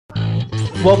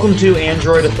Welcome to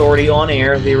Android Authority on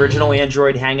Air, the original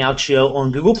Android Hangout show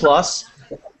on Google+.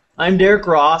 I'm Derek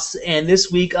Ross, and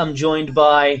this week I'm joined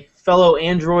by fellow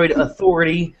Android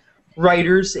Authority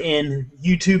writers and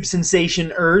YouTube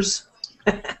sensation-ers,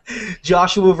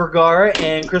 Joshua Vergara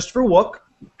and Christopher Wook,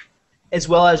 as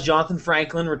well as Jonathan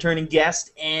Franklin, returning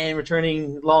guest, and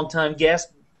returning longtime guest,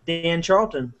 Dan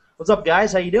Charlton. What's up,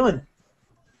 guys? How you doing?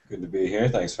 Good to be here.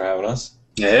 Thanks for having us.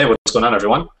 Hey, what's going on,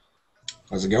 everyone?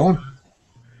 How's it going?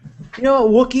 You know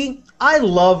what, Wookie? I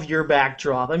love your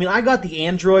backdrop. I mean, I got the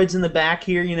Androids in the back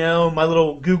here, you know, my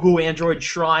little Google Android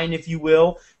shrine, if you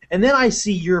will. And then I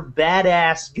see your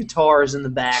badass guitars in the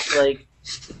back. Like,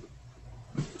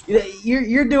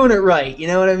 you're doing it right. You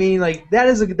know what I mean? Like, that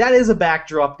is a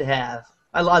backdrop to have.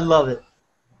 I love it.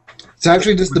 It's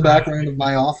actually just the background of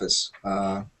my office.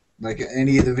 Like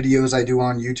any of the videos I do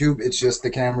on YouTube, it's just the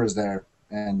cameras there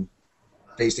and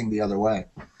facing the other way.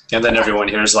 And then everyone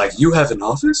here is like, "You have an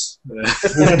office?"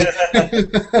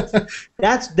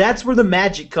 That's where the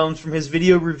magic comes from, his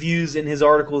video reviews and his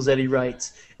articles that he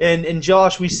writes. And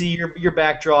Josh, we see your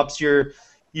backdrops, your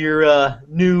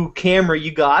new camera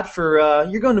you got for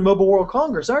you're going to Mobile World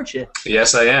Congress, aren't you?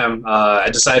 Yes, I am. I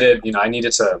decided, I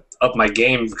needed to up my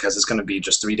game because it's going to be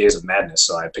just 3 days of madness.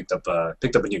 So I picked up a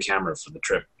new camera for the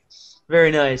trip.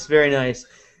 Very nice, very nice.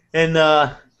 And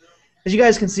as you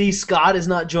guys can see, Scott is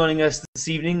not joining us this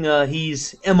evening.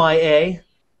 He's MIA.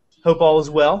 Hope all is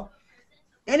well.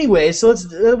 Anyway, so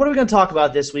let's. What are we going to talk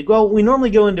about this week? Well, we normally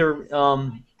go into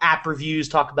app reviews,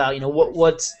 talk about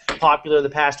what's popular the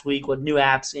past week, what new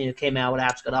apps came out, what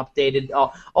apps got updated,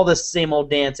 all this same old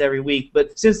dance every week.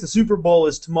 But since the Super Bowl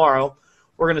is tomorrow,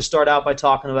 we're going to start out by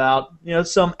talking about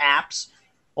some apps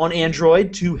on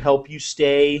Android to help you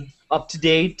stay up to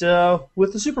date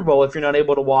with the Super Bowl if you're not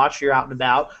able to watch, you're out and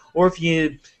about, or if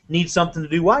you need something to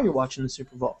do while you're watching the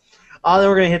Super Bowl. Then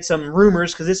we're going to hit some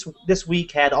rumors, because this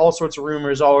week had all sorts of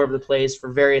rumors all over the place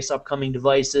for various upcoming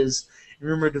devices,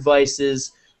 rumored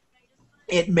devices.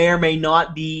 It may or may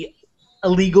not be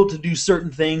illegal to do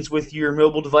certain things with your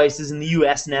mobile devices in the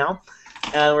U.S. now.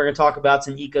 And we're going to talk about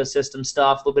some ecosystem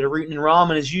stuff, a little bit of rootin' and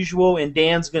ramen as usual, and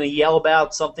Dan's going to yell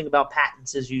about something about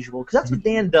patents as usual, because that's what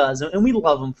Dan does, and we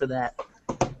love him for that.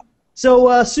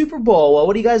 So, Super Bowl,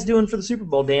 what are you guys doing for the Super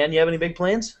Bowl, Dan? You have any big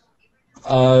plans?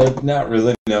 Not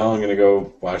really, no. I'm going to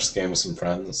go watch the game with some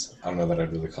friends. I don't know that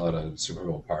I'd really call it a Super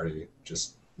Bowl party.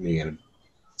 Just me and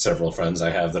several friends I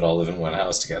have that all live in one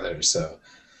house together, so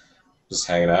just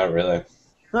hanging out, really.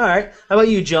 All right. How about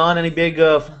you, John? Any big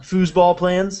foosball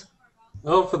plans?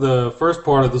 Well, for the first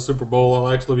part of the Super Bowl,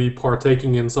 I'll actually be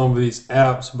partaking in some of these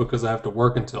apps because I have to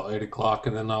work until 8 o'clock,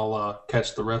 and then I'll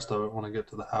catch the rest of it when I get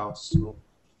to the house. So.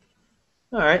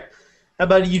 All right. How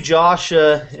about you, Josh?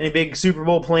 Any big Super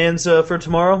Bowl plans for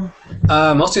tomorrow?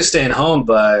 Mostly staying home,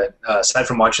 but aside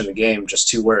from watching the game, just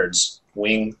 2 words: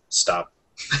 wing stop.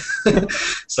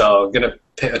 So I'm going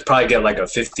to probably get like a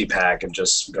 50-pack and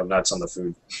just go nuts on the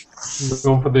food. You're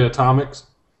going for the Atomics?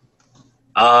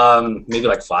 Maybe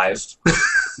like 5.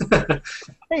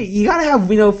 Hey, you gotta have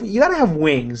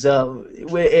wings at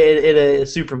a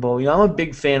Super Bowl. I'm a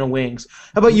big fan of wings.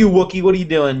 How about you, Wookie? What are you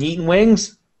doing? Eating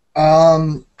wings?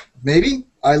 Maybe.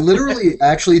 I literally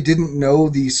actually didn't know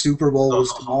the Super Bowl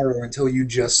was tomorrow until you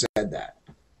just said that.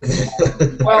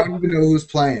 I don't even know who's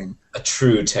playing. A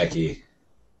true techie.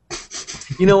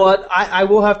 You know what? I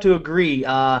will have to agree.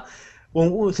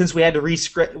 Since we had to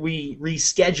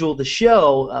reschedule the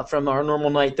show from our normal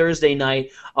night, Thursday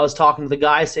night, I was talking to the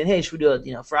guys saying, "Hey, should we do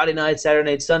it? Friday night,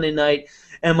 Saturday night, Sunday night?"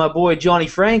 And my boy Johnny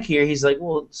Frank here, he's like,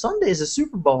 "Well, Sunday's a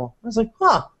Super Bowl." I was like,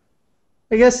 "Huh?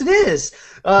 I guess it is."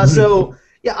 So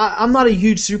yeah, I'm not a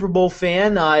huge Super Bowl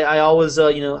fan. I always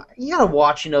you gotta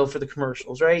watch for the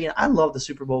commercials, right? I love the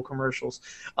Super Bowl commercials.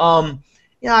 I'm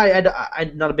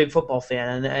not a big football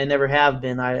fan, and I never have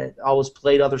been. I always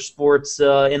played other sports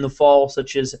in the fall,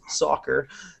 such as soccer,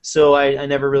 so I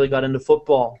never really got into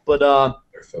football. But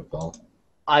Football.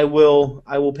 I will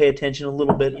pay attention a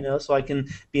little bit, so I can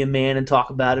be a man and talk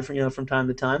about it from time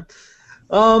to time.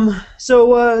 So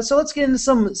let's get into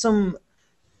some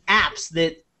apps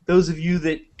that those of you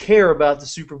that care about the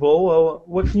Super Bowl.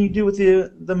 What can you do with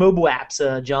the mobile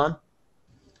apps, John?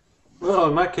 Well,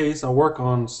 in my case, I work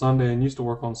on Sunday and used to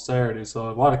work on Saturday, so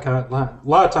a lot of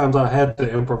times I had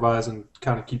to improvise and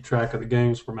kind of keep track of the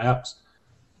games from apps.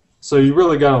 So you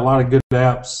really got a lot of good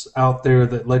apps out there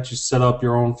that let you set up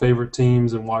your own favorite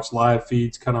teams and watch live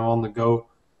feeds kind of on the go.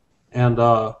 And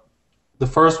the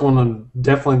first one, and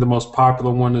definitely the most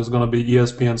popular one, is going to be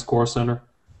ESPN Score Center.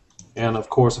 And, of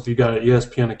course, if you got an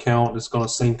ESPN account, it's going to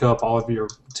sync up all of your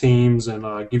teams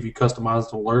and give you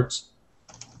customized alerts.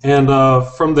 And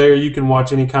from there, you can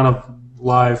watch any kind of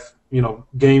live,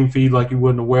 game feed like you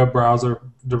would in a web browser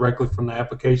directly from the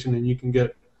application, and you can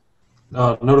get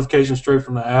notifications straight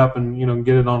from the app, and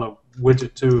get it on a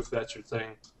widget too if that's your thing.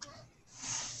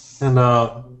 And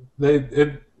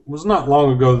it was not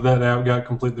long ago that app got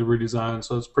completely redesigned,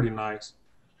 so it's pretty nice.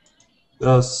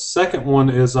 The second one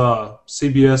is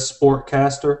CBS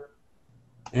Sportcaster,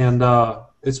 and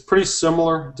it's pretty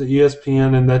similar to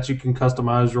ESPN in that you can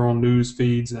customize your own news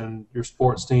feeds and your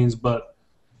sports teams, but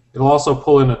it'll also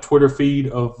pull in a Twitter feed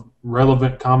of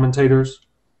relevant commentators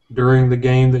during the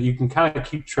game that you can kind of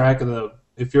keep track of.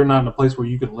 If you're not in a place where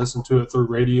you can listen to it through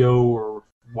radio or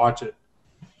watch it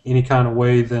any kind of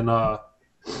way, then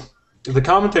the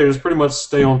commentators pretty much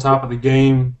stay on top of the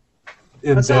game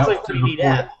in That sounds depth like a pretty neat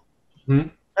app.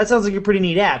 That sounds like a pretty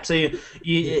neat app. So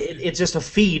it's just a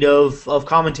feed of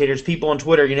commentators, people on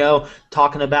Twitter,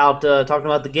 talking about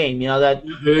the game.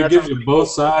 It gives you both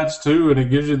sides too, and it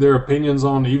gives you their opinions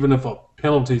on even if a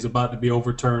penalty's about to be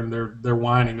overturned, they're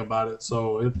whining about it.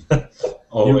 So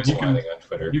always whining on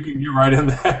Twitter. You can get right in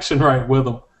the action right with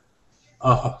them.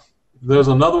 There's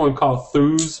another one called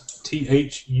Thuuz,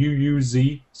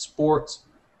 Thuuz Sports,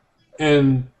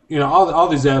 and all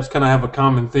these apps kind of have a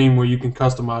common theme where you can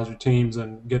customize your teams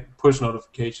and get push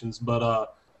notifications.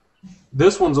 But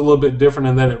this one's a little bit different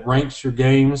in that it ranks your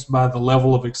games by the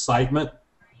level of excitement.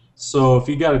 So if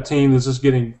you got a team that's just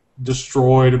getting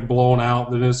destroyed and blown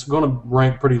out, then it's going to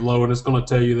rank pretty low, and it's going to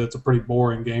tell you that's a pretty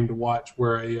boring game to watch.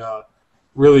 Where a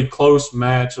really close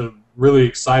match, a really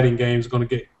exciting game is going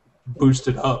to get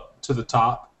boosted up to the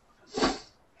top.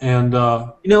 And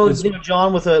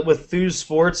John, with Thuuz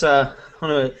Sports, I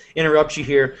want to interrupt you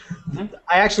here.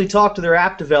 I actually talked to their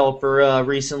app developer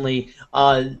recently.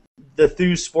 The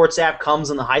Thuuz Sports app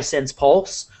comes on the Hisense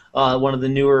Pulse, one of the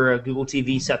newer Google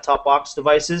TV set-top box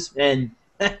devices. And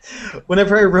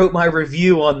whenever I wrote my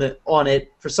review on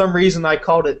it, for some reason I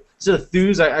called it, instead of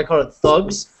Thuuz, I called it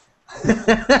Thugs.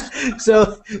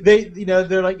 So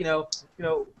they're like,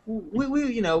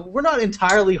 we're not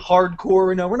entirely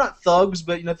hardcore, we're not thugs,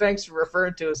 but thanks for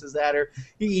referring to us as that. Or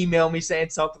he emailed me saying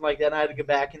something like that, and I had to go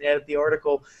back and edit the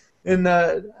article. And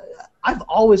I've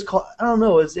always called, I don't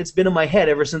know, it's been in my head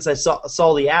ever since I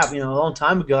saw the app, a long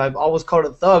time ago. I've always called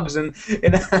it thugs, and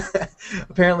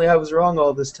apparently I was wrong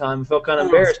all this time. I felt kind of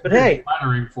embarrassed, but hey,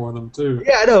 flattering for them too.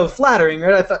 Yeah, I know, flattering,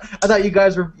 right? I thought you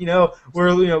guys were,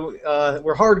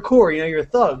 we're hardcore, you're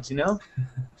thugs,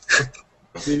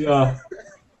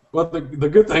 Well, the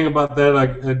good thing about that,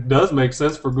 it does make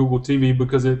sense for Google TV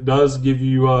because it does give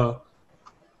you,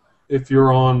 if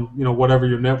you're on, whatever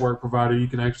your network provider, you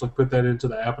can actually put that into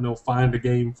the app and it'll find a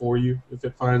game for you. If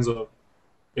it finds a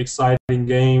exciting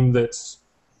game that's,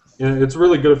 it's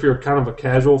really good if you're kind of a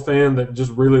casual fan that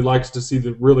just really likes to see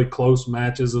the really close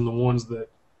matches and the ones that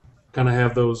kind of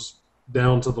have those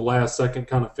down to the last second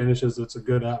kind of finishes. It's a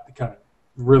good app to kind of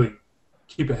really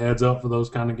keep a heads up for those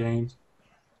kind of games.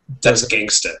 That's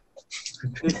gangsta.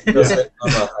 Does it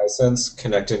on the Hisense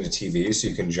connect into TV so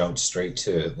you can jump straight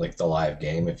to the live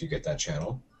game if you get that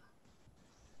channel?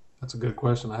 That's a good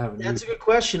question. I haven't. That's a good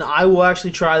question. I will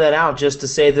actually try that out just to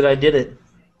say that I did it.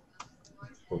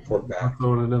 Report back. I'm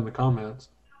throwing it in the comments.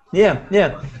 Yeah.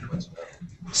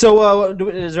 So,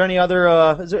 is there any other?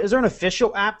 Is there an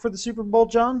official app for the Super Bowl,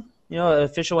 John? An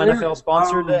official NFL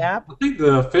sponsored app? I think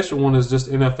the official one is just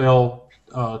NFL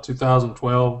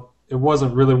 2012. It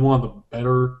wasn't really one of the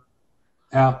better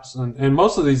apps, and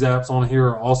most of these apps on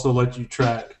here also let you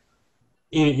track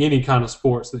any kind of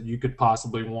sports that you could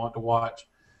possibly want to watch.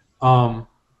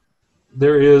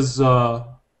 There is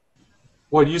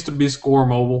what used to be Score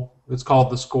Mobile. It's called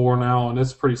the Score now, and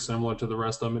it's pretty similar to the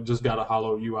rest of them. It just got a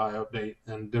hollow UI update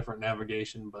and different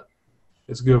navigation, but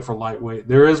it's good for lightweight.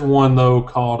 There is one though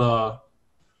called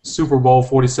Super Bowl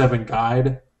 47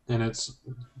 Guide, and it's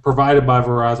provided by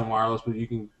Verizon Wireless, but you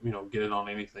can get it on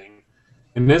anything.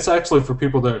 And it's actually for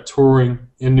people that are touring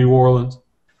in New Orleans,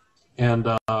 and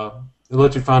it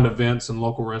lets you find events and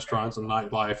local restaurants and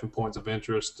nightlife and points of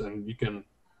interest, and you can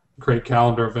create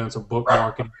calendar events and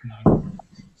bookmarking.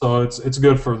 So it's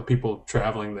good for the people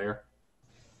traveling there.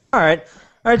 All right.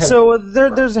 So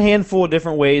there's a handful of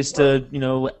different ways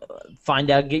to find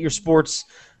out, get your sports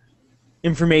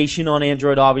information on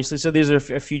Android, obviously. So these are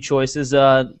a few choices.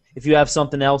 If you have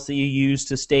something else that you use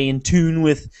to stay in tune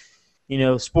with,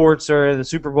 sports or the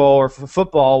Super Bowl or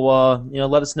football,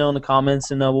 let us know in the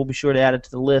comments, and we'll be sure to add it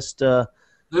to the list.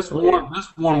 This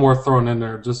one worth throwing in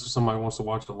there, just if somebody wants to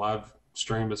watch the live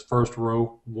stream, is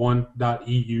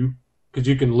firstrow1.eu, because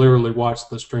you can literally watch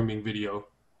the streaming video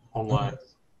online.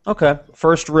 Okay,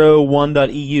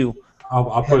 firstrow1.eu.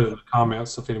 I'll put it in the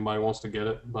comments if anybody wants to get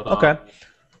it. But okay.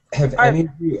 Have any of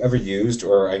you ever used,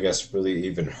 or I guess really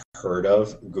even heard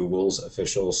of, Google's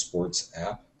official sports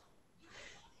app?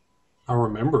 I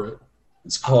remember it.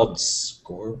 It's called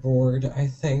Scoreboard, I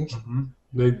think. Mm-hmm.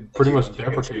 They pretty much Choose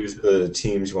deprecated the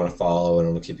teams you want to follow, and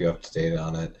it'll keep you up to date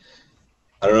on it.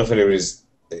 I don't know if anybody's.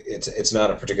 It's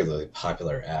not a particularly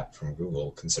popular app from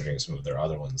Google, considering some of their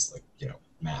other ones, like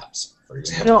Maps, for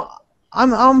example.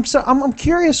 I'm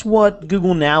curious what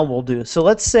Google Now will do. So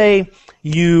let's say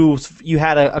you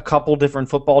had a couple different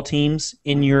football teams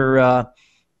in your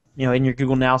in your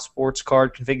Google Now sports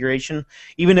card configuration.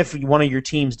 Even if one of your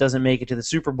teams doesn't make it to the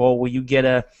Super Bowl, will you get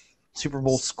a Super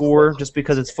Bowl score just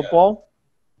because it's football?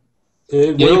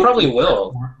 You probably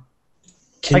will.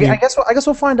 I guess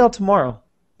we'll find out tomorrow.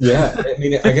 Yeah, I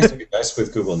mean, I guess it'd be nice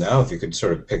with Google Now if you could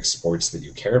sort of pick sports that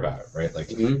you care about, right?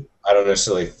 Like, I don't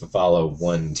necessarily follow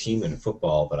one team in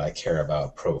football, but I care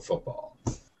about pro football.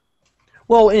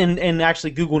 Well, and actually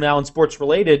Google Now and sports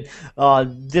related,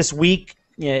 this week,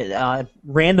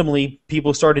 randomly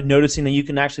people started noticing that you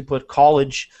can actually put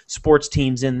college sports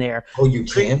teams in there. Oh, you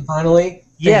can finally?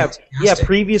 Yeah, Fantastic.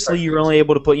 Previously you were only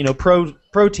able to put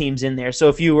pro teams in there. So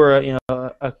if you were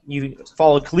you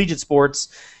followed collegiate sports,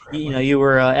 you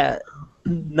were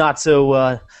not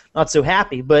so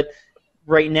happy. But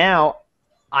right now,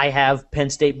 I have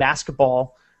Penn State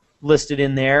basketball listed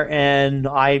in there, and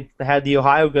I had the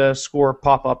Ohio score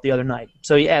pop up the other night.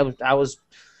 So yeah, I was.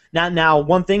 Now,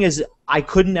 one thing is I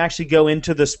couldn't actually go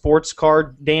into the sports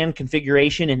card, Dan,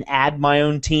 configuration and add my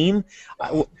own team.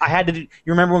 I had to. You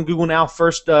remember when Google Now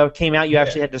first came out? You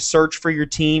actually had to search for your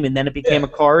team, and then it became a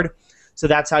card. So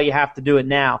that's how you have to do it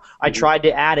now. I tried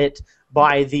to add it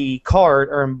by the card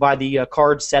or by the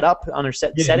card setup under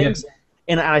settings,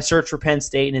 and I searched for Penn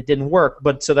State, and it didn't work.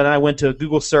 But so then I went to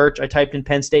Google search. I typed in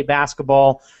Penn State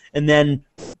basketball, and then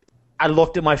I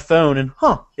looked at my phone and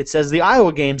it says the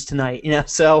Iowa game's tonight.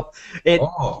 So it.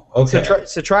 Oh, okay.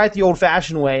 So try it the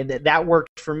old-fashioned way. That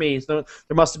worked for me. So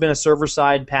there must have been a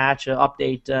server-side patch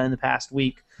update in the past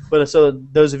week. But so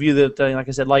those of you that, like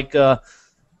I said, like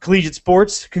collegiate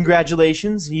sports,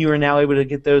 congratulations! You are now able to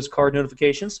get those card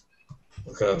notifications.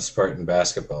 Look up Spartan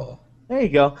basketball. There you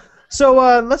go.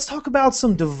 So let's talk about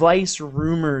some device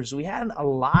rumors. We had a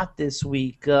lot this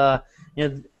week.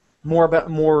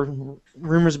 More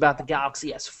rumors about the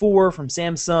Galaxy S4 from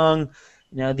Samsung,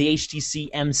 the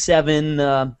HTC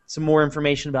M7, some more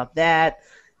information about that,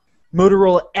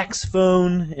 Motorola X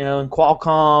phone, and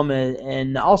Qualcomm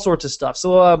and all sorts of stuff.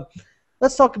 So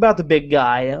let's talk about the big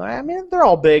guy. I mean, they're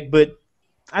all big, but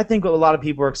I think a lot of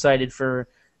people are excited for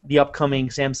the upcoming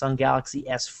Samsung Galaxy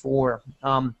S4.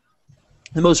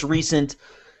 The most recent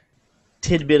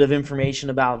tidbit of information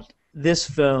about this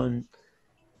phone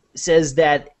says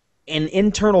that an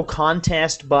internal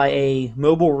contest by a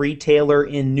mobile retailer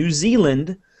in New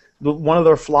Zealand, one of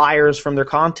their flyers from their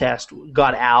contest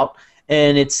got out,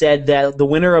 and it said that the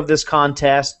winner of this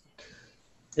contest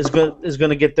is going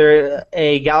to get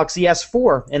a Galaxy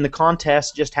S4, and the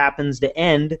contest just happens to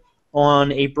end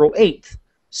on April 8th.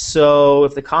 So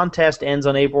if the contest ends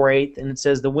on April 8th and it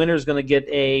says the winner is going to get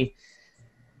a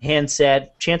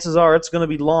handset, chances are it's going to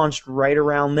be launched right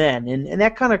around then. And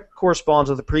that kind of corresponds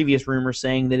with the previous rumor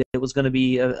saying that it was going to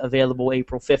be available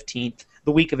April 15th,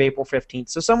 the week of April 15th.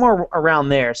 So somewhere around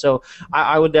there. So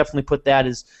I would definitely put that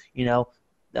as,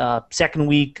 second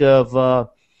week of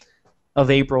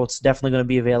April. It's definitely going to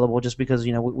be available just because,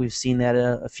 we've seen that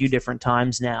a few different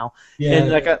times now. Yeah.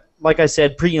 And like I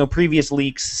said, previous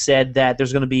leaks said that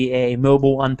there's going to be a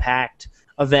mobile unpacked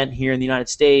event here in the United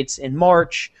States in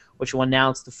March, which will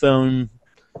announce the phone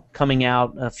coming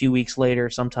out a few weeks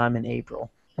later, sometime in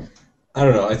April. I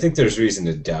don't know. I think there's reason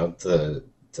to doubt the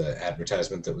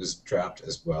advertisement that was dropped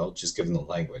as well, just given the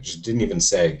language. It didn't even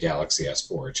say Galaxy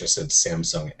S4. It just said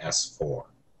Samsung S4.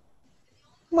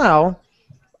 Well,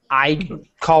 I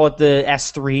call it the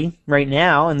S3 right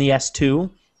now and the S2.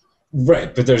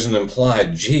 Right, but there's an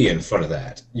implied G in front of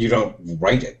that. You don't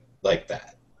write it like that.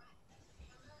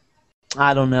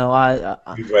 I don't know.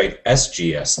 You'd write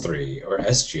SGS3 or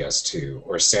SGS2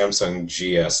 or Samsung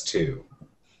GS2.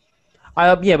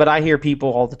 Yeah, but I hear people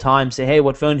all the time say, "Hey,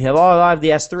 what phone do you have?" "Oh, I have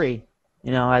the S3."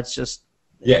 It's just.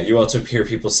 Yeah, you also hear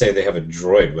people say they have a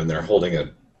Droid when they're holding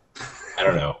a, I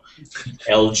don't know,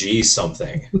 LG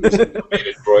something. There's never made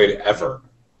a Droid ever.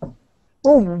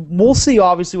 Well, we'll see.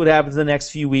 Obviously, what happens in the next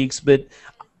few weeks, but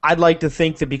I'd like to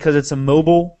think that because it's a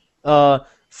mobile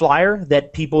flyer,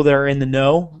 that people that are in the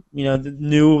know,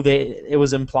 knew that it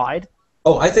was implied.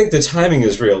 Oh, I think the timing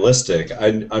is realistic.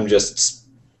 I'm just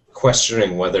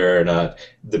questioning whether or not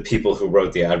the people who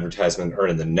wrote the advertisement are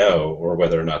in the know, or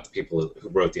whether or not the people who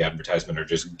wrote the advertisement are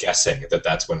just guessing that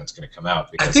that's when it's going to come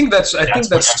out. Because I think that's when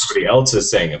everybody else is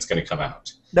saying it's going to come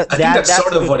out. I think that's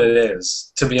sort of what it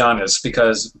is, to be honest,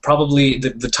 because probably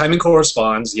the timing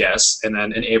corresponds, yes, and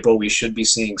then in April we should be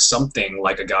seeing something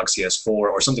like a Galaxy S4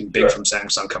 or something big from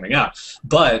Samsung coming out.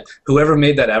 But whoever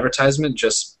made that advertisement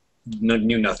just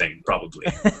knew nothing, probably.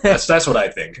 That's what I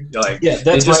think. Like, yeah,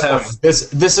 that's just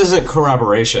this isn't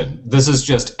corroboration. This is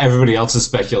just everybody else's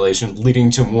speculation leading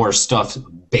to more stuff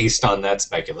based on that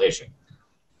speculation.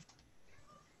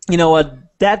 You know what?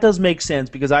 That does make sense,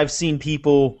 because I've seen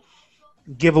people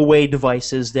give away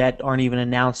devices that aren't even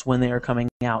announced when they are coming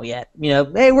out yet. You know,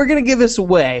 hey, we're going to give this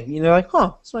away. You know, like,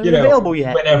 huh, it's not even available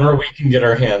yet. Whenever we can get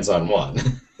our hands on one.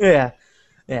 Yeah.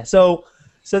 So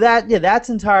that's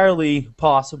entirely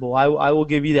possible. I will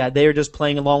give you that. They are just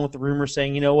playing along with the rumors,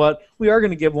 saying, you know what, we are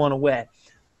going to give one away.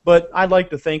 But I'd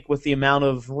like to think, with the amount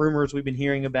of rumors we've been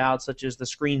hearing about, such as the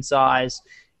screen size,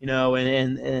 you know,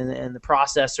 and the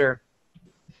processor.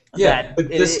 Yeah, but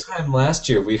this time last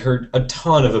year, we heard a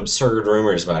ton of absurd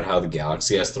rumors about how the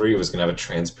Galaxy S3 was going to have a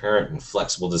transparent and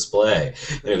flexible display,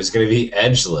 and it was going to be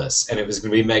edgeless, and it was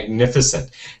going to be magnificent,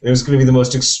 and it was going to be the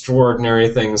most extraordinary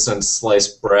thing since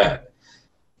sliced bread.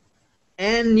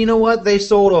 And you know what? They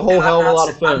sold a whole hell of a lot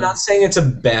of phones. I'm not saying it's a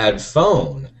bad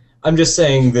phone. I'm just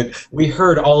saying that we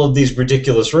heard all of these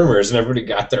ridiculous rumors, and everybody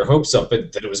got their hopes up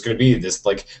that it was going to be this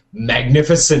like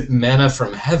magnificent manna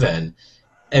from heaven.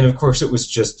 And of course, it was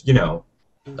just, you know,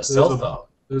 a cell phone.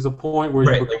 There's a point where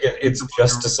it's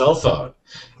just a cell phone.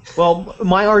 Well,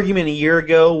 my argument a year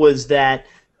ago was that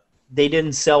they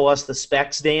didn't sell us the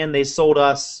specs, Dan. They sold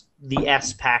us the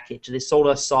S package. They sold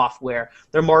us software.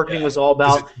 Their marketing was all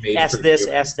about S this,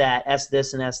 S that, S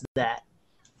this, and S that.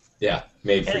 Yeah,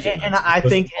 made for humans. And I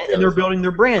think they're building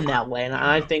their brand that way, and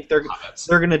I think they're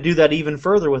going to do that even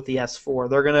further with the S4.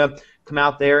 They're going to come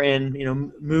out there and, you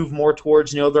know, move more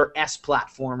towards, you know, their S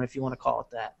platform, if you want to call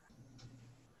it that.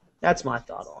 That's my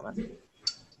thought on it.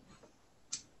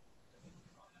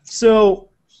 So,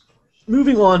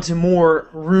 moving on to more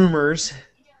rumors,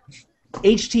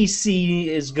 HTC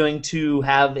is going to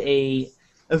have a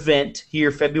event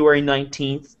here February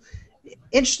 19th.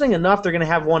 Interesting enough, they're going to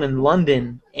have one in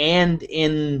London and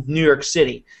in New York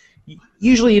City.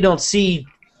 Usually you don't see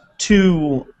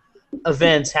two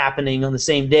events happening on the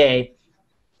same day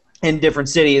in different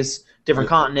cities, different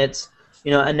continents,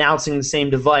 you know, announcing the same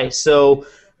device. So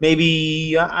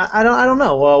maybe I don't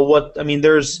know.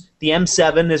 There's the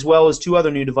M7 as well as two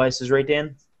other new devices, right,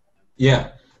 Dan?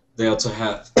 Yeah, they also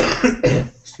have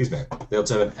excuse me. They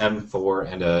also have an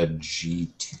M4 and a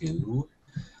G2.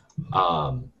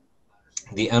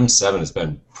 The M7 has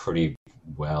been pretty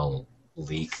well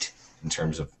leaked in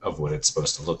terms of what it's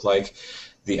supposed to look like.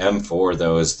 The M4,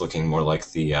 though, is looking more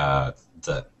like the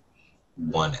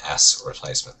 1S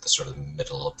replacement, the sort of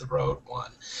middle of the road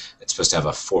one. It's supposed to have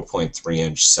a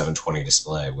 4.3-inch 720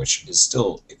 display, which is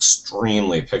still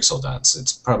extremely pixel dense.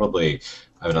 It's probably,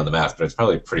 I haven't done the math, but it's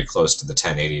probably pretty close to the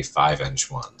 1080 5-inch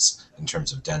ones in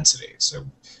terms of density. So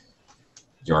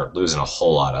you aren't losing a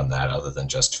whole lot on that other than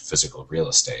just physical real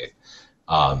estate.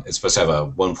 It's supposed to have a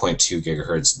 1.2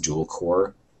 gigahertz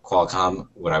dual-core Qualcomm,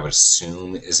 what I would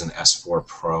assume is an S4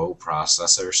 Pro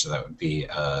processor, so that would be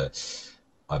a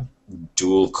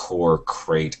dual-core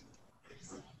crate,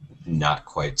 not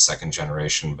quite second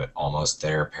generation, but almost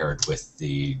there, paired with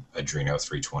the Adreno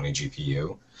 320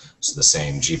 GPU, so the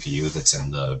same GPU that's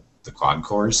in the quad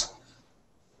cores.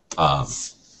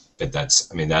 But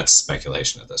that's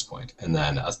speculation at this point. And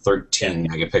then a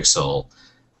 13-megapixel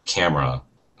camera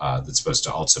that's supposed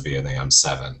to also be in the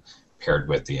M7, paired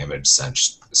with the image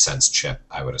sense chip,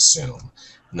 I would assume.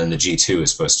 And then the G2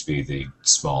 is supposed to be the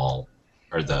small,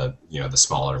 or the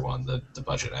smaller one, the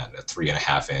budget end, a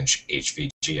 3.5-inch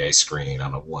HVGA screen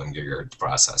on a 1 gigahertz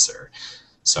processor.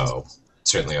 So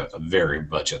certainly a very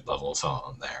budget level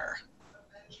phone there.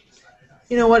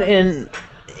 You know what, and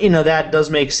that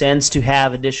does make sense to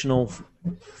have additional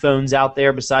phones out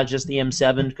there besides just the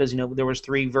M7, because there was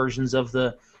 3 versions of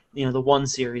the the 1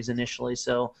 series initially,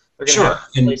 so they're going to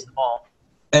have to replace them all.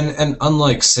 And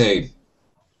unlike, say,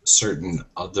 certain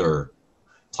other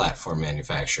platform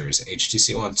manufacturers,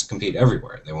 HTC wants to compete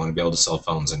everywhere. They want to be able to sell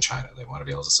phones in China. They want to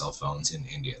be able to sell phones in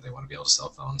India. They want to be able to sell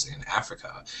phones in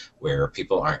Africa, where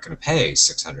people aren't going to pay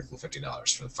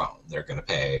 $650 for the phone. They're going to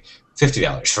pay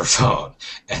 $50 for a phone,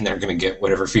 and they're going to get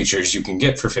whatever features you can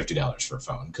get for $50 for a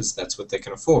phone, because that's what they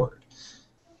can afford.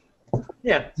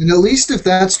 Yeah. And at least if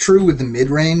that's true with the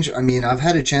mid-range, I mean, I've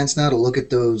had a chance now to look at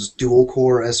those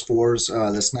dual-core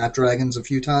S4s, the Snapdragons, a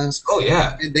few times. Oh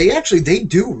yeah. And they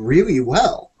do really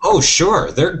well. Oh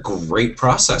sure, they're great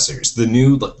processors. The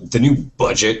new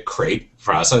budget crate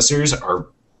processors are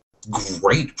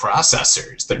great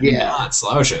processors. They're not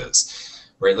slouches.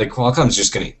 Right? Like Qualcomm's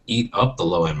just going to eat up the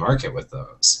low-end market with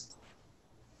those.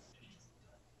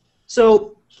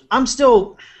 So I'm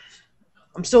still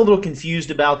a little confused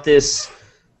about this.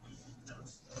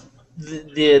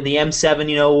 The M7,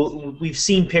 you know, we've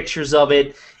seen pictures of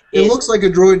it. It looks like a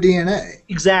Droid DNA.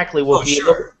 Exactly.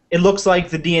 Sure. It looks like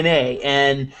the DNA,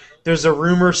 and there's a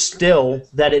rumor still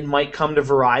that it might come to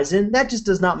Verizon. That just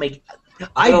does not make.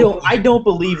 I don't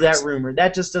believe that rumor.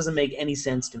 That just doesn't make any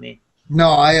sense to me. No,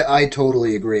 I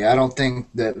totally agree. I don't think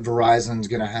that Verizon's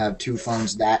going to have two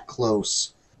phones that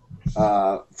close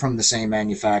from the same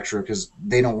manufacturer because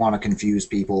they don't want to confuse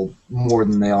people more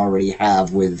than they already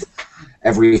have with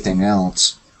everything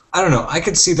else. I don't know. I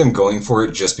could see them going for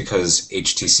it just because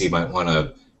HTC might want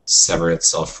to sever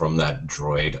itself from that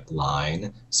Droid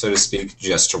line, so to speak,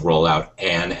 just to roll out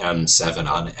an M7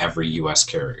 on every U.S.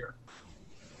 carrier.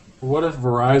 What if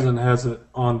Verizon has it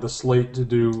on the slate to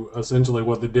do essentially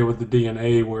what they did with the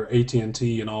DNA, where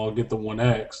AT&T and all get the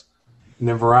 1X, and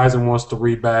then Verizon wants to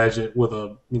rebadge it with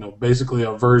a, basically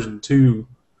a version 2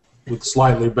 with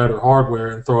slightly better hardware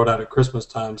and throw it out at Christmas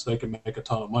time so they can make a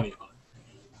ton of money on it?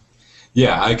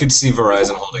 Yeah, I could see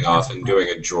Verizon holding off and doing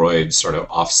a Droid sort of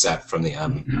offset from the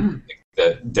M,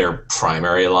 their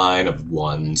primary line of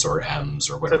 1s or Ms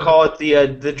or whatever. So call it the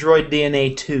Droid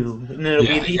DNA 2, and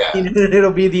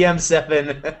it'll be the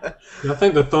M7. I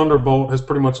think the Thunderbolt has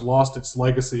pretty much lost its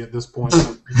legacy at this point.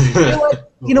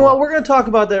 You know what? We're going to talk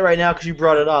about that right now because you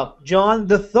brought it up, John.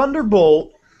 The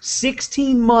Thunderbolt,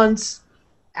 16 months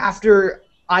after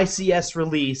ICS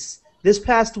release, this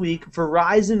past week,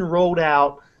 Verizon rolled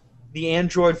out the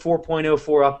Android 4.04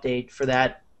 update for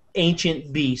that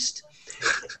ancient beast.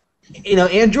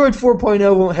 Android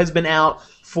 4.0 has been out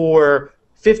for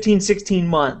 15, 16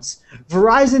 months.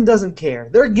 Verizon doesn't care.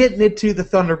 They're getting it to the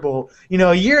Thunderbolt.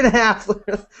 A year and a half.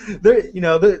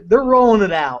 They're rolling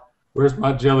it out. Where's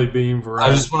my jelly bean, Verizon? I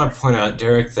just want to point out,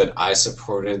 Derek, that I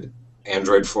supported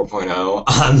Android 4.0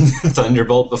 on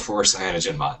Thunderbolt before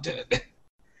CyanogenBot did.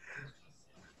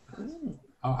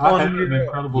 I had an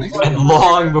incredible and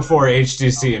long before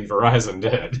HTC and Verizon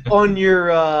did. On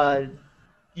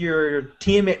your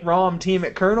Tiamat ROM,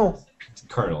 Tiamat kernel?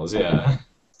 Kernels, yeah.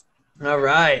 All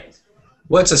right.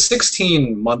 Well, it's a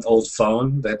 16-month-old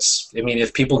phone.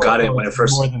 If people got it when it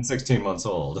first... More than 16 months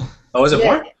old. Oh, is it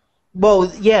more?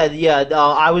 Well, yeah.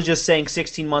 I was just saying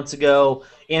 16 months ago,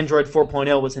 Android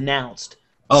 4.0 was announced.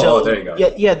 Oh, there you go.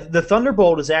 Yeah, the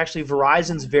Thunderbolt is actually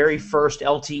Verizon's very first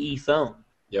LTE phone.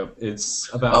 Yep,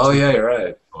 it's about... Oh, yeah, you're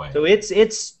right. So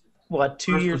it's what,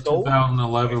 2 years old?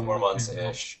 2011. 4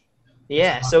 months-ish.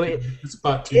 Yeah, it's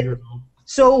about 2 years old.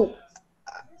 So,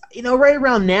 right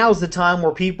around now is the time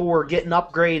where people were getting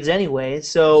upgrades anyway,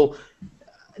 so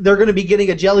they're going to be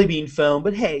getting a Jelly Bean phone.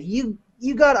 But hey, you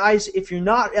got ice. If you're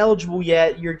not eligible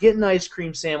yet, you're getting ice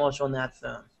cream sandwich on that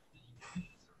phone.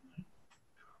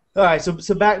 All right,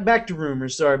 so back to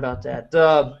rumors. Sorry about that.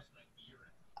 All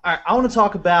right, I want to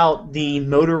talk about the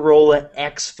Motorola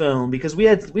X phone because we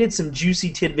had some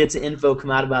juicy tidbits of info come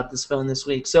out about this phone this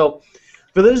week. So,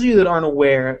 for those of you that aren't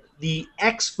aware, the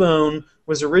X phone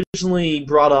was originally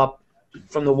brought up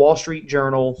from the Wall Street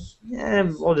Journal,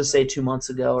 I'll just say 2 months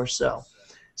ago or so,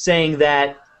 saying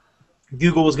that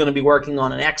Google was going to be working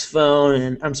on an X phone,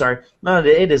 and I'm sorry, no,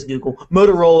 it is Google.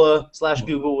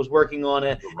 Motorola/Google was working on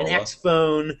an X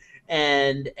phone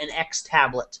and an X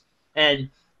tablet, and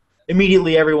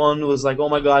immediately everyone was like, "Oh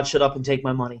my God, shut up and take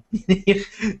my money."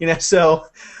 So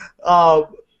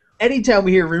anytime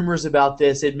we hear rumors about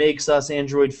this, it makes us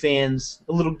Android fans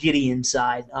a little giddy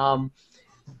inside.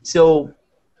 So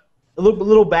a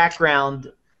little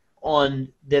background on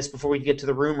this before we get to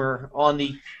the rumor. On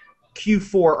the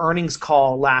Q4 earnings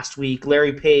call last week,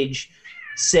 Larry Page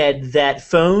said that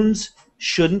phones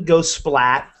shouldn't go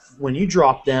splat when you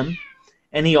drop them,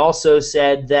 and he also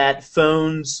said that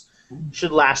phones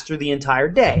should last through the entire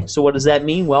day. So what does that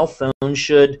mean? Well, phones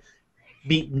should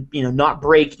be, not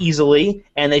break easily,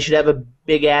 and they should have a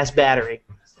big-ass battery.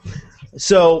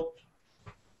 So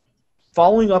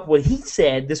following up what he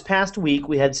said, this past week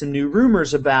we had some new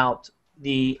rumors about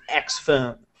the X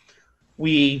phone.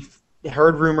 We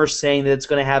heard rumors saying that it's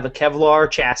going to have a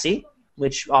Kevlar chassis,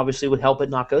 which obviously would help it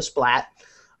not go splat.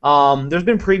 There's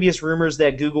been previous rumors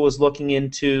that Google is looking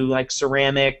into like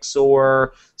ceramics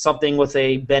or something with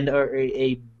a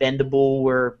bendable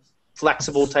or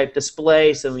flexible type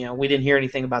display. So we didn't hear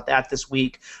anything about that this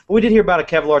week, but we did hear about a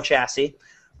Kevlar chassis,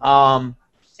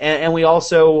 and we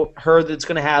also heard that it's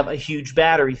going to have a huge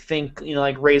battery. Think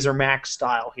like Razer Max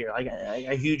style here, like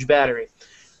a huge battery.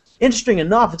 Interesting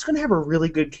enough, it's going to have a really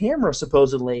good camera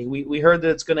supposedly. We heard that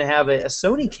it's going to have a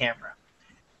Sony camera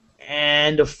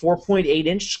and a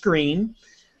 4.8-inch screen,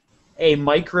 a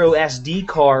micro SD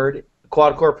card,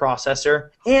 quad-core processor,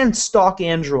 and stock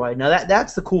Android. Now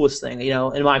that's the coolest thing,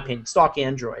 in my opinion, stock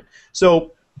Android.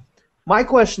 So my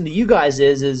question to you guys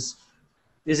is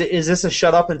this a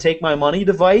shut up and take my money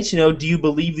device? Do you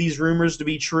believe these rumors to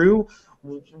be true?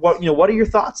 What are your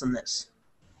thoughts on this?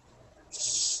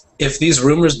 If these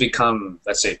rumors become,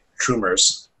 let's say,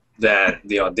 trumors, that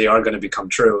they are going to become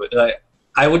true,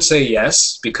 I would say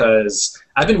yes, because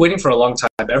I've been waiting for a long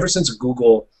time, ever since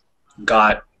Google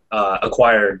got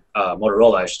acquired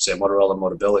Motorola, I should say, Motorola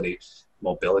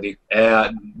Mobility.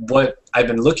 And what I've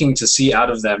been looking to see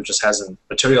out of them just hasn't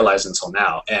materialized until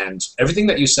now. And everything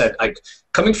that you said, like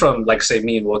coming from, like, say,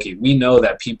 me and Wookie, we know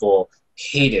that people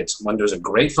hate it when there's a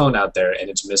great phone out there and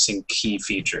it's missing key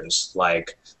features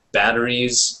like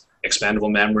batteries,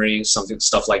 expandable memory,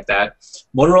 stuff like that.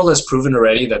 Motorola has proven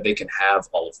already that they can have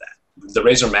all of that. The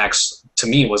Razer Max, to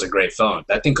me, was a great phone.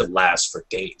 That thing could last for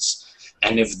days.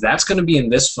 And if that's going to be in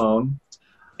this phone,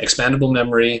 expandable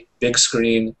memory, big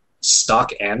screen,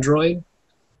 stock Android,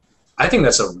 I think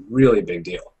that's a really big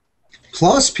deal.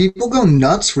 Plus, people go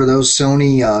nuts for those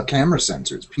Sony camera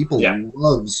sensors. People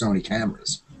love Sony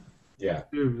cameras. Yeah.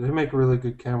 Dude, they make really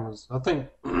good cameras. I think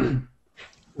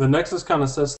the Nexus kind of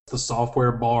sets the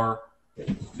software bar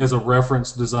as a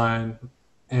reference design,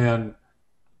 and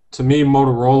to me,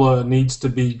 Motorola needs to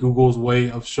be Google's way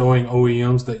of showing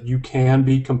OEMs that you can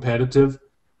be competitive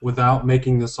without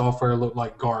making the software look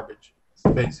like garbage.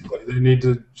 Basically, they need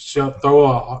to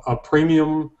throw a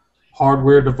premium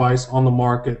hardware device on the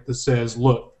market that says,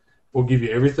 look, we'll give you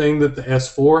everything that the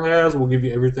S4 has, we'll give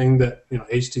you everything that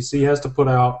HTC has to put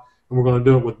out, and we're going to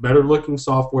do it with better looking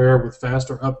software, with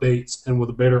faster updates, and with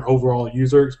a better overall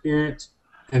user experience,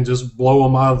 and just blow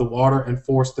them out of the water and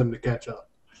force them to catch up.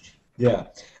 Yeah.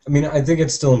 I mean, I think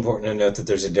it's still important to note that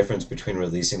there's a difference between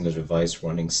releasing the device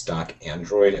running stock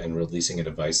Android and releasing a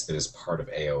device that is part of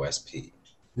AOSP.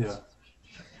 Yeah.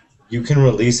 You can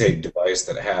release a device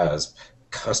that has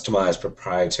customized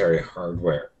proprietary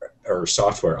hardware or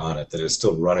software on it that is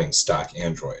still running stock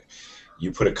Android.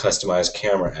 You put a customized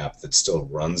camera app that still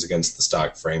runs against the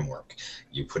stock framework.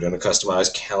 You put in a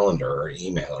customized calendar or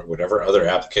email or whatever other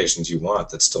applications you want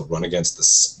that still run against the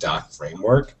stock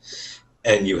framework,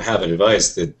 and you have a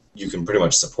device that you can pretty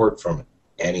much support from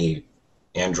any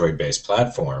Android-based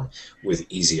platform with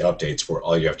easy updates where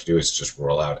all you have to do is just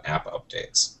roll out app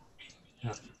updates.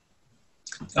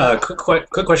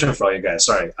 Quick question for all you guys.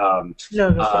 Sorry.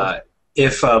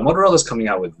 If Motorola is coming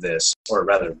out with this, or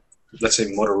rather, let's say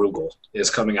Motorola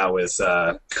is coming out with this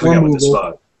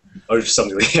phone, or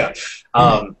something like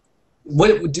that.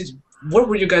 What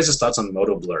were you guys' thoughts on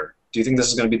Moto Blur? Do you think this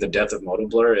is going to be the death of Moto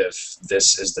Blur if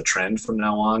this is the trend from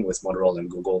now on with Motorola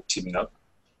and Google teaming up?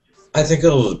 I think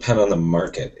it'll depend on the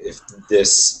market. If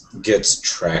this gets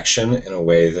traction in a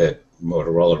way that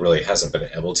Motorola really hasn't been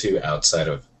able to outside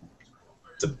of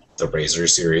the Razr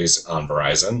series on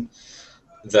Verizon,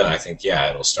 then I think,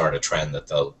 it'll start a trend that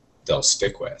they'll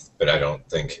stick with. But I don't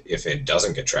think if it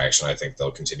doesn't get traction, I think they'll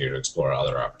continue to explore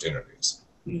other opportunities.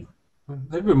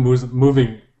 They've been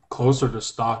moving closer to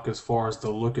stock as far as the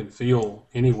look and feel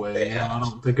anyway. I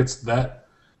don't think it's that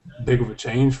big of a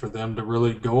change for them to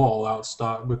really go all out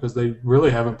stock, because they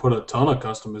really haven't put a ton of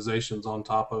customizations on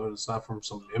top of it aside from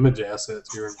some image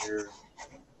assets here and here.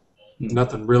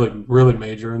 Nothing really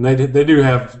major, and they do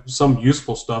have some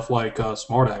useful stuff like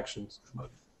smart actions. But.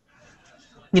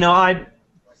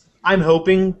 I'm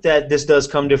hoping that this does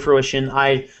come to fruition.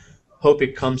 I hope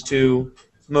it comes to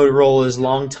Motorola's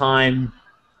longtime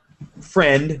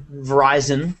friend,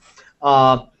 Verizon.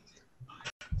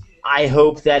 I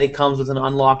hope that it comes with an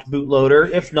unlocked bootloader.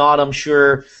 If not, I'm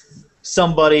sure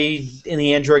somebody in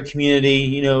the Android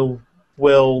community,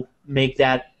 will make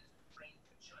that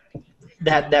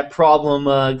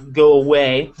problem go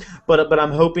away. But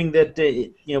I'm hoping that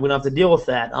we don't have to deal with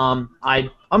that. I'm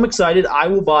excited. I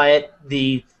will buy it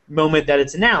the moment that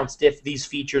it's announced if these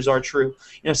features are true.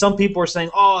 Some people are saying,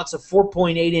 "Oh, it's a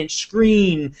 4.8-inch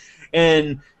screen,"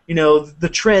 and the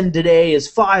trend today is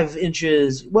 5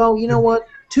 inches. Well, you know what?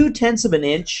 0.2 of an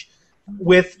inch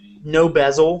with no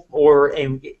bezel or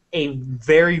a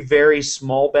very, very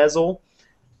small bezel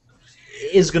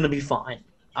is going to be fine.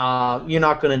 You're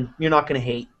not gonna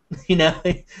hate,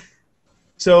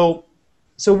 So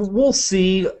we'll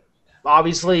see.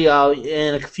 obviously,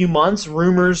 in a few months,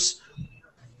 rumors,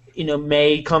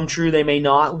 may come true. They may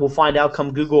not. We'll find out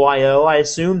come Google I/O. I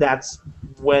assume that's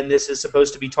when this is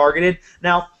supposed to be targeted.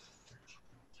 Now,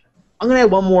 I'm going to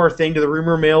add one more thing to the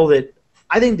rumor mill that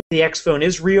I think the X phone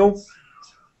is real,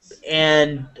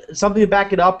 and something to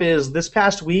back it up is this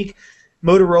past week,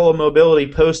 Motorola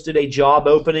Mobility posted a job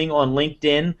opening on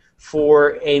LinkedIn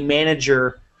for a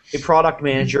product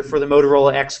manager for the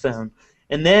Motorola X phone,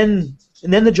 and then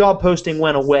the job posting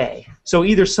went away. So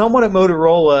either someone at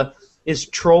Motorola is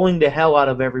trolling the hell out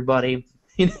of everybody,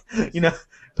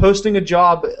 posting a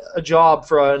job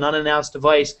for an unannounced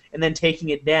device and then taking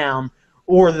it down,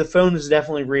 or the phone is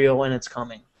definitely real and it's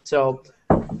coming. So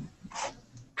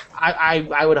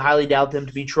I would highly doubt them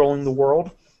to be trolling the world.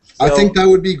 So, I think that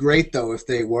would be great, though, if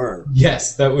they were.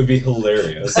 Yes, that would be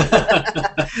hilarious.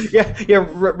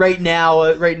 Right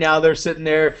now they're sitting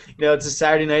there. It's a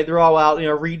Saturday night. They're all out,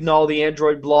 reading all the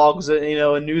Android blogs,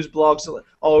 and news blogs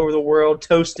all over the world,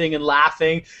 toasting and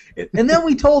laughing. And then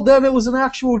we told them it was an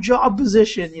actual job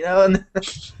position, And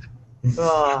that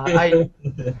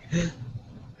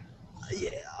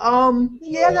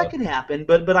could happen,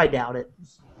 but I doubt it.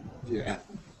 Yeah.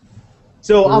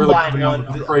 So We're I'm really buying coming out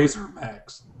one. with a Razor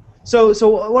Max. So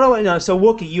what do I know? So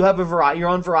Wookie, you have you're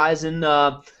on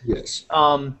Verizon. Yes.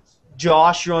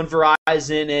 Josh, you're on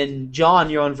Verizon, and John,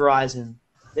 you're on Verizon.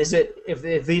 Is it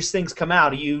if these things come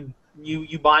out, are you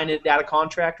buying it out of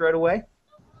contract right away?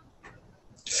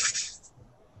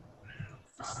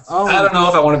 I don't know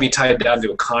if I want to be tied down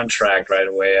to a contract right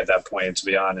away at that point, to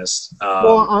be honest.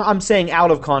 Well, I'm saying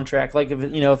out of contract, like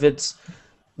if it's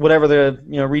whatever the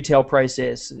retail price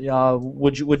is,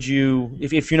 would you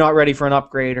if you're not ready for an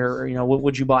upgrade or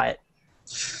would you buy it?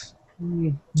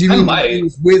 Do you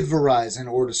mean with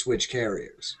Verizon or to switch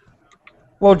carriers?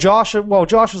 Well, Josh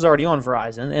was already on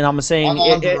Verizon, and I'm saying I'm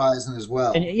on Verizon as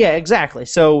well. And yeah, exactly.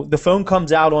 So the phone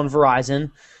comes out on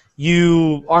Verizon.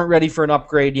 You aren't ready for an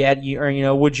upgrade yet.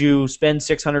 Would you spend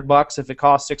 $600 if it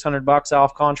costs $600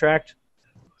 off contract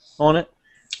on it?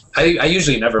 I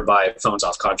usually never buy phones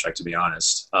off contract, to be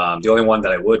honest. The only one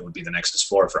that I would be the Nexus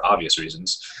 4 for obvious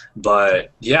reasons.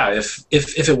 But yeah, if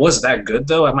it was that good,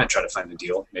 though, I might try to find a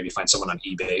deal. Maybe find someone on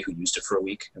eBay who used it for a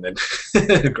week and then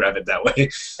grab it that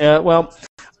way. Well,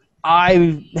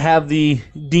 I have the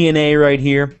DNA right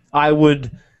here. I would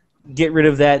get rid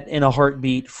of that in a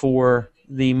heartbeat for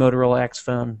the Motorola X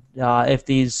phone if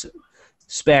these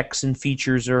specs and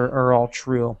features are all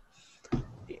true.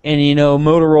 And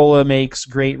Motorola makes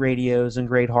great radios and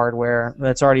great hardware.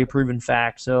 That's already a proven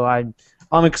fact. So I'm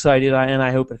excited, and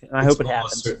I hope it happens. It's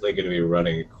almost certainly going to be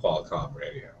running a Qualcomm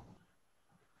radio.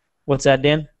 What's that,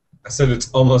 Dan? I said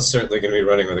it's almost certainly going to be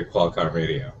running with a Qualcomm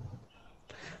radio.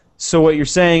 So what you're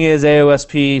saying is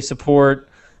AOSP support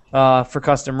for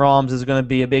custom ROMs is going to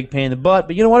be a big pain in the butt.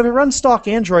 But you know what? If it runs stock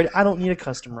Android, I don't need a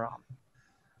custom ROM.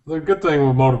 The good thing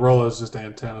with Motorola is just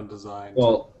antenna design.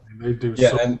 Well, they do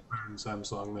yeah, so and better than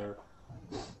Samsung there.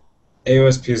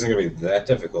 AOSP isn't going to be that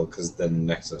difficult because the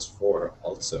Nexus 4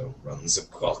 also runs a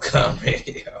Qualcomm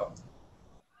radio.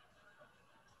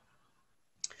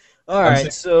 All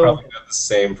right, so probably got the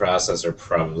same processor,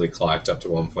 probably clocked up to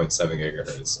 1.7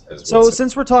 gigahertz. So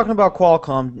since we're talking about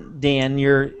Qualcomm, Dan,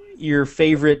 your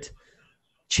favorite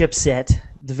chipset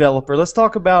developer, let's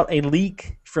talk about a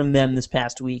leak from them this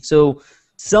past week. So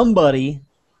somebody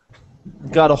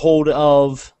got a hold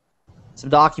of some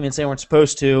documents they weren't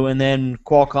supposed to, and then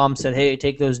Qualcomm said, "Hey,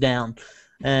 take those down."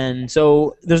 And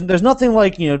so there's nothing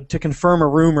like to confirm a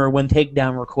rumor when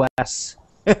takedown requests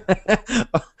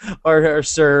are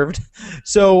served.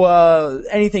 So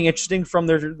anything interesting from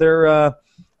their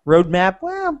roadmap?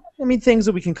 Well, I mean things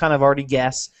that we can kind of already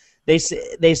guess. They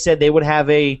said they would have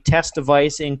a test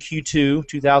device in Q2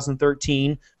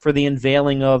 2013 for the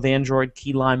unveiling of Android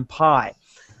Keyline Pi.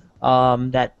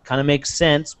 That kind of makes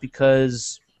sense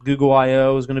because Google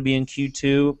I/O is going to be in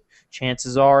Q2.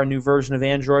 Chances are a new version of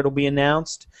Android will be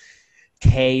announced.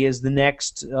 K is the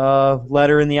next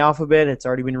letter in the alphabet. It's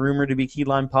already been rumored to be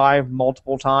Keyline Pi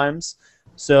multiple times.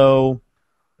 So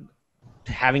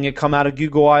having it come out of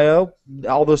Google I/O,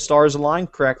 all those stars align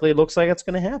correctly. It looks like it's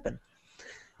going to happen.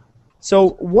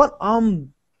 So what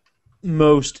I'm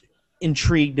most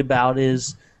intrigued about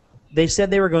is they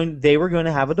said they were going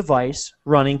to have a device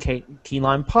running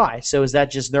Keyline Pi. So is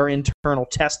that just their internal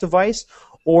test device,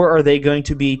 or are they going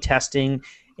to be testing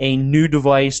a new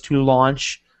device to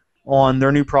launch on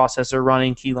their new processor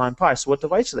running Keyline Pi? So what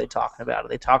device are they talking about? Are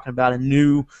they talking about a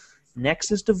new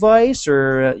Nexus device,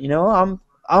 or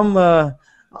I'm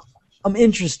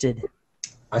interested.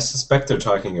 I suspect they're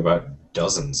talking about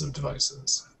dozens of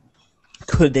devices.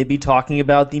 Could they be talking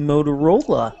about the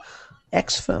Motorola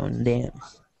X phone, Dan.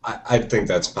 I think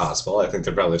that's possible. I think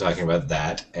they're probably talking about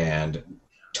that and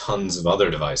tons of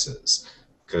other devices,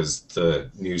 because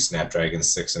the new Snapdragon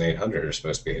 6 and 800 are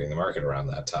supposed to be hitting the market around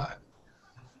that time.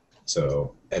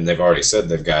 So, and they've already said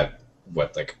they've got,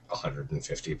 what, like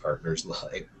 150 partners,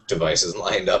 devices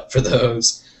lined up for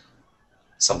those.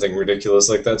 Something ridiculous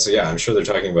like that. So yeah, I'm sure they're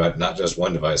talking about not just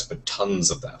one device, but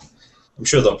tons of them. I'm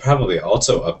sure they'll probably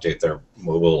also update their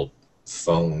mobile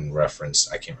phone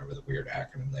reference. I can't remember the weird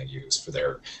acronym they use for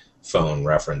their phone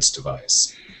reference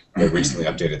device. They recently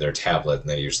updated their tablet, and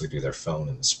they usually do their phone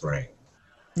in the spring.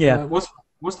 Yeah.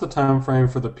 What's the time frame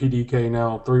for the PDK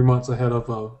now? 3 months ahead of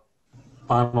a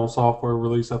final software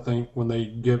release, I think, when they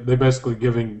basically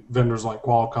giving vendors like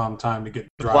Qualcomm time to get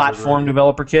drivers Platform ready.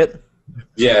 developer kit.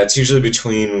 Yeah, it's usually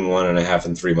between 1.5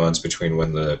 and 3 months between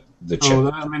when the chip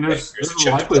There's makers, a the chip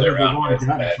to likelihood play they've around already with,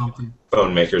 gotten and something.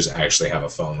 phone makers actually have a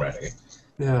phone ready.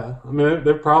 Yeah, I mean,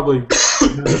 they're probably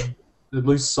have at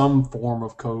least some form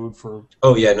of code for.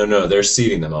 Oh yeah, no, they're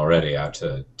seeding them already out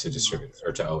to distributors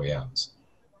or to OEMs.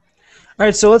 All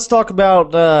right, so let's talk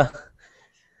about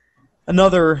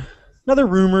another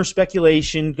rumor,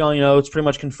 speculation. It's pretty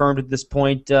much confirmed at this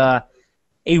point. A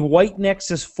white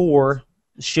Nexus 4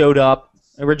 showed up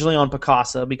originally on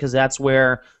Picasa, because that's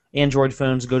where Android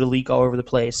phones go to leak all over the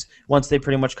place. Once they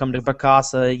pretty much come to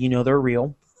Picasa, they're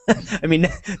real. I mean,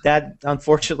 that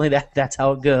unfortunately that's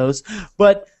how it goes.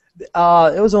 But it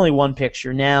was only one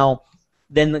picture. Now,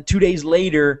 then 2 days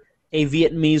later, a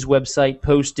Vietnamese website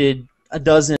posted a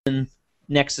dozen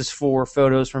Nexus 4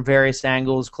 photos from various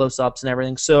angles, close-ups, and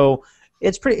everything. So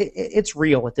it's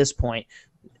real at this point.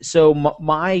 So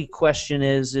my question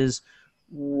is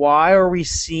why are we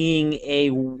seeing a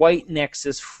white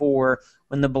Nexus 4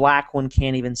 when the black one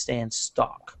can't even stay in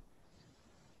stock?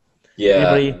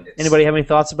 Yeah. Anybody have any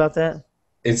thoughts about that?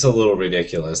 It's a little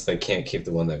ridiculous. They can't keep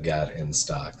the one they've got in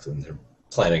stock, and they're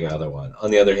planning another one. On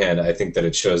the other hand, I think that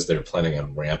it shows they're planning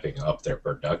on ramping up their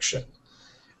production.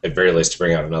 At very least, to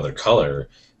bring out another color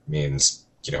means,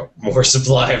 more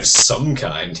supply of some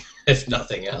kind, if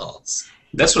nothing else.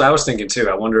 That's what I was thinking too.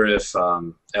 I wonder if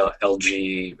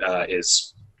LG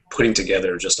is putting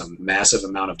together just a massive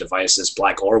amount of devices,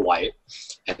 black or white,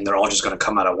 and they're all just going to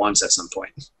come out at once at some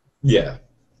point. Yeah.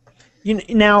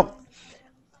 Now,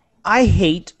 I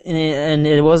hate, and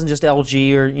it wasn't just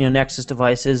LG or Nexus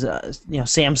devices.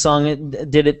 Samsung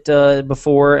did it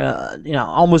before.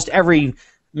 Almost every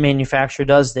manufacturer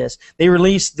does this. They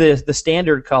release the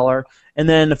standard color, and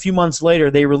then a few months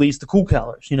later they release the cool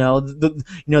colors.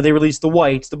 They release the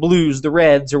whites, the blues, the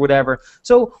reds, or whatever.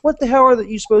 So what the hell are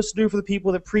you supposed to do for the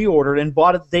people that pre-ordered and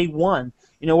bought it day one?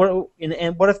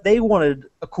 What if they wanted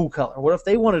a cool color? What if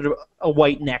they wanted a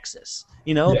white Nexus?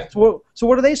 Yeah. So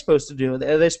what are they supposed to do?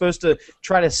 Are they supposed to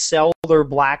try to sell their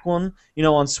black one,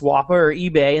 on Swappa or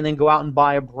eBay, and then go out and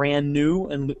buy a brand new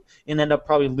and end up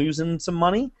probably losing some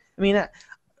money? I mean,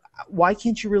 why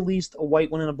can't you release a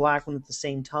white one and a black one at the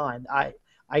same time? I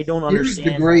don't understand.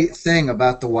 Here's the great thing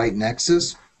about the white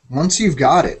Nexus. Once you've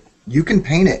got it, you can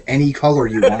paint it any color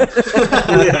you want.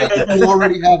 You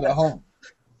already have it at home.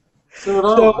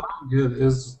 So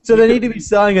they need to be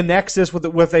selling a Nexus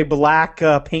with a black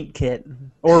paint kit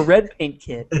or a red paint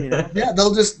kit. Yeah,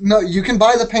 you can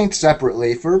buy the paint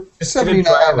separately for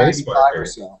 $79.95 or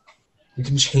so. You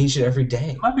can change it every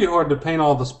day. It might be hard to paint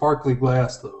all the sparkly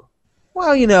glass though.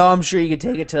 Well, I'm sure you could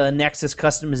take it to a Nexus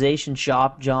customization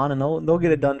shop, John, and they'll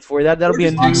get it done for you. That'll be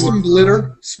a new some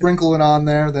glitter, sprinkle it on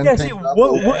there, then paint it up.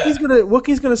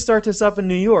 Wookie's gonna start this up in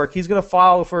New York. He's gonna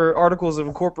file for articles of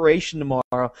incorporation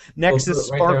tomorrow. Nexus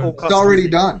Sparkle. It's already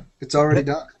done. It's already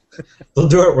done. They'll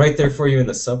do it right there for you in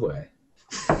the subway.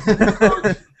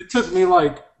 It took me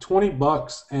like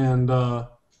 $20 and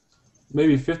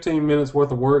maybe 15 minutes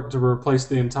worth of work to replace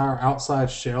the entire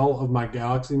outside shell of my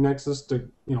Galaxy Nexus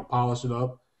to polish it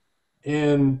up.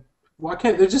 And why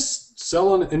can't they just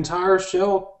sell an entire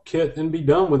shell kit and be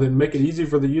done with it and make it easy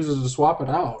for the users to swap it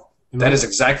out? That's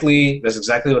exactly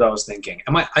what I was thinking.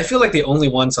 I feel like the only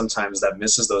one sometimes that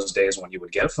misses those days when you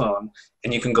would get a phone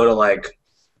and you can go to like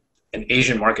an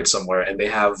Asian market somewhere and they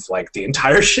have like the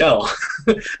entire shell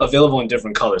available in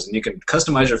different colors and you can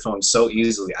customize your phone so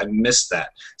easily. I miss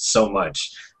that so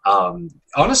much.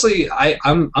 Honestly,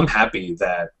 I'm happy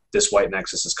that this white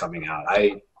Nexus is coming out.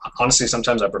 Honestly,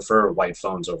 sometimes I prefer white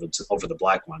phones over the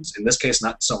black ones. In this case,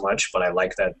 not so much, but I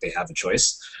like that they have a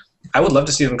choice. I would love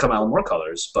to see them come out with more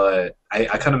colors, but I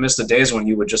kind of miss the days when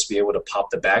you would just be able to pop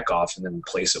the back off and then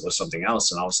replace it with something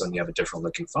else, and all of a sudden you have a different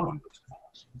looking phone.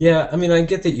 Yeah, I mean, I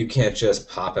get that you can't just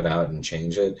pop it out and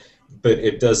change it, but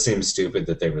it does seem stupid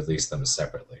that they release them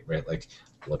separately, right? Like,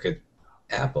 look at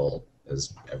Apple.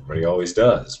 as everybody always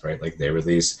does, right? Like they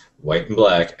release white and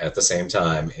black at the same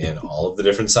time in all of the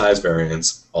different size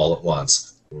variants all at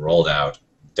once, rolled out,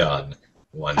 done,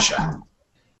 one shot,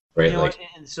 right? You know, Like,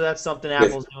 and so that's something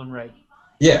Apple's doing right.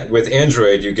 yeah, with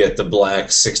Android you get the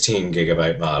black 16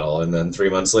 gigabyte model, and then 3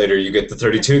 months later you get the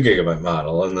 32 gigabyte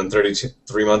model, and then 3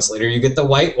 months later you get the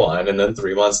white one, and then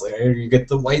 3 months later you get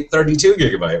the white 32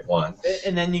 gigabyte one.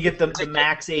 And then you get the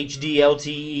Max HD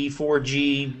LTE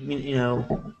 4G. You know,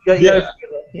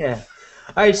 yeah.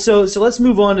 All right, so let's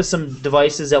move on to some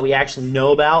devices that we actually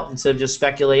know about instead of just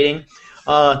speculating.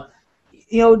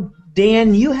 You know,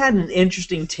 Dan, you had an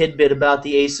interesting tidbit about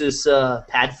the Asus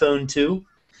Padphone 2.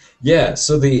 Yeah,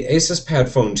 so the Asus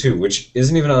Padphone 2, which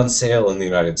isn't even on sale in the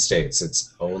United States,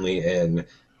 it's only in,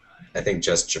 I think,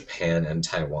 just Japan and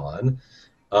Taiwan,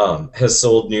 has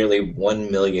sold nearly 1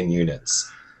 million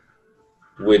units,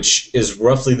 which is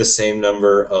roughly the same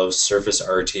number of Surface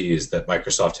RTs that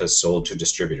Microsoft has sold to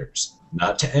distributors.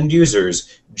 Not to end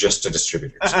users, just to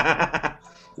distributors.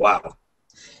 Wow.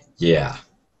 Yeah.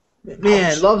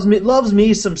 Man, loves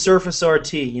me some Surface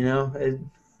RT, you know?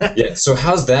 Yeah, so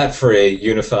how's that for a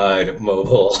unified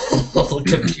mobile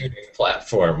computing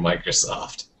platform,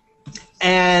 Microsoft?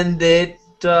 And it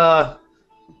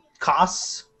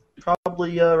costs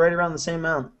probably right around the same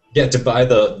amount. Yeah, to buy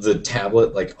the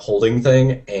tablet like holding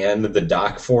thing and the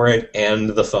dock for it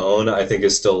and the phone, I think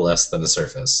is still less than a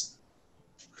Surface.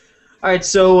 All right,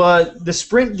 so the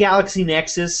Sprint Galaxy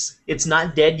Nexus, it's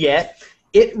not dead yet.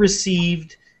 It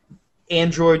received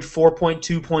Android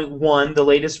 4.2.1, the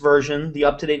latest version, the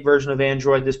up-to-date version of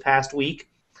Android this past week.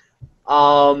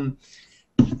 Yeah,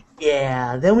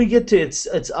 then we get to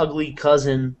its ugly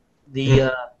cousin,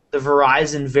 the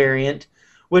Verizon variant,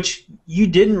 which you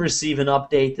didn't receive an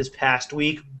update this past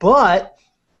week, but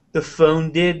the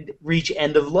phone did reach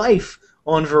end of life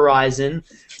on Verizon.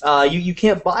 You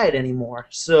can't buy it anymore,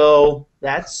 so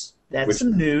that's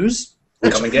some news.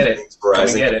 Come and get it. Come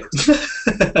and get it.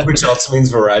 Which also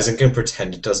means Verizon can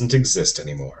pretend it doesn't exist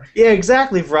anymore. Yeah,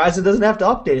 exactly. Verizon doesn't have to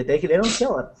update it. They don't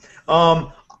kill it.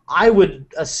 I would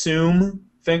assume,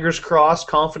 fingers crossed,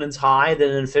 confidence high, that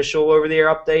an official over-the-air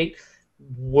update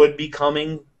would be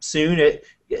coming soon.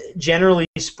 Generally,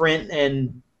 Sprint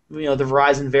and the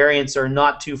Verizon variants are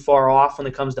not too far off when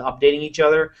it comes to updating each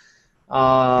other.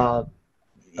 I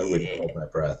wouldn't hold my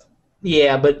breath.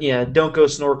 Yeah, but don't go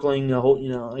snorkeling.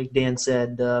 Like Dan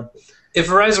said. If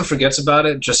Verizon forgets about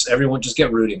it, everyone just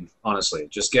get rooting. Honestly,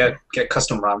 just get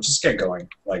custom ROMs. Just get going.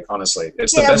 Like honestly,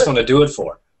 it's the best one to do it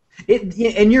for.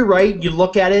 And you're right. You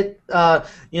look at it,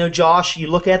 Josh. You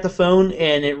look at the phone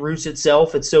and it roots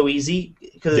itself. It's so easy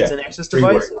because it's a Nexus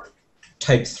device.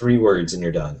 Type 3 words and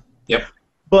you're done. Yep.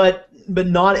 But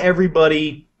not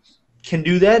everybody can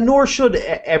do that, nor should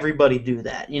everybody do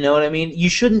that. You know what I mean? You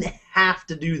shouldn't have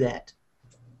to do that.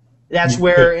 That's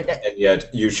where... And yet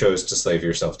you chose to slave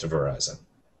yourself to Verizon.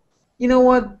 You know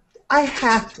what? I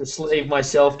have to slave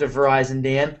myself to Verizon,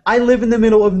 Dan. I live in the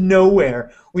middle of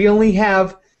nowhere. We only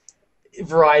have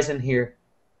Verizon here.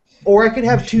 Or I could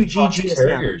have 2G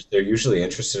GSM. They're usually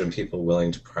interested in people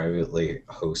willing to privately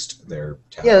host their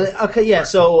tower. Yeah, okay, yeah.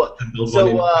 So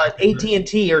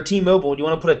AT&T or T-Mobile, do you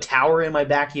want to put a tower in my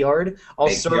backyard? I'll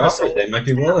service it. They might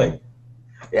be willing.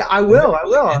 Yeah, I will.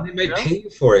 And they might pay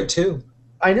you for it, too.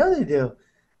 I know they do.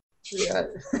 Yeah.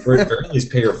 Or at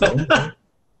least pay your phone bill.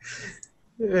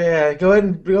 Yeah, go ahead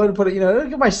and put it.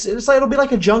 It'll be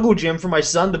like a jungle gym for my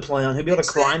son to play on. He'll be able to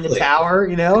climb the tower.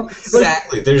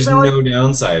 Exactly. There's no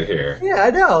downside here. Yeah, I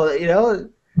know.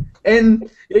 And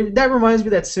that reminds me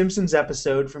of that Simpsons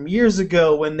episode from years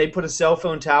ago when they put a cell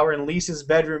phone tower in Lisa's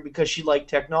bedroom because she liked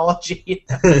technology.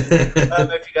 I don't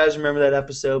know if you guys remember that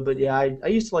episode, but yeah, I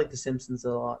used to like the Simpsons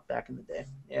a lot back in the day.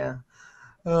 Yeah.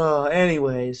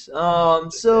 Anyways,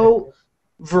 so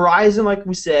Verizon, like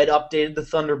we said, updated the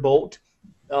Thunderbolt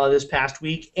this past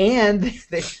week, and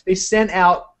they sent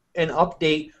out an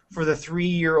update for the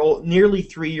nearly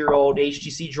 3-year-old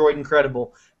HTC Droid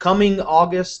Incredible coming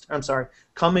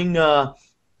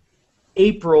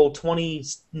April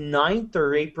 29th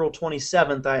or April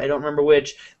 27th. I don't remember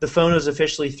which. The phone is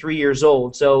officially 3 years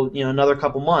old, so another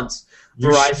couple months.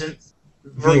 Verizon.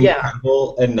 The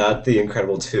Incredible and not the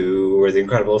Incredible 2 or the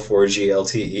Incredible 4G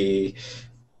LTE.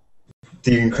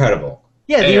 The Incredible.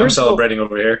 Yeah, I'm celebrating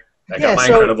over here. I got my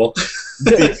Incredible.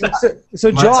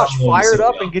 So Josh, fire it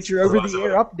up and get your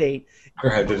over-the-air update.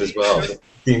 Grabbed it as well.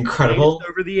 The Incredible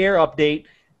over-the-air update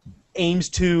aims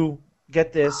to,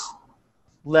 get this,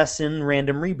 lessen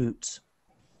random reboots.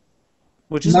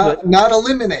 which is good. Not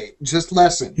eliminate, just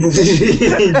lessen. Not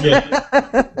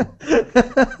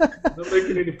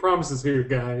making any promises here,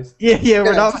 guys. Yeah,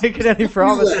 we're not making any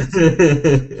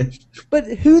promises. But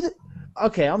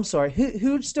okay, I'm sorry.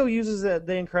 Who still uses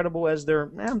the Incredible as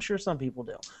their? I'm sure some people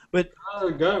do. But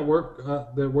A guy at work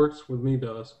that works with me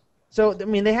does. so I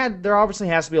mean, there obviously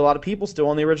has to be a lot of people still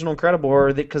on the original Incredible,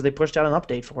 or because they pushed out an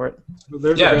update for it.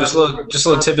 Yeah, just a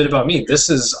little tidbit about me. This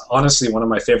is honestly one of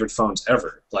my favorite phones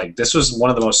ever. Like, this was one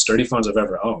of the most sturdy phones I've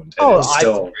ever owned, and it's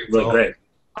still really great.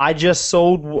 I just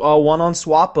sold one on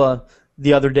Swappa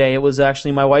the other day. It was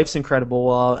actually my wife's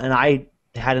Incredible, and I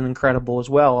had an Incredible as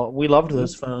well. We loved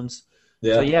those phones.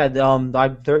 Yeah. So yeah,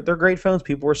 they're great phones.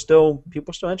 People are still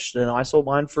interested in them. I sold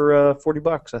mine for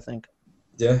 $40, I think.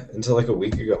 Yeah, until like a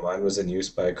week ago, mine was in use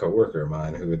by a coworker of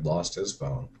mine who had lost his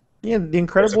phone. Yeah, the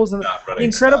Incredible isn't Not the running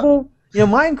Incredible. You know,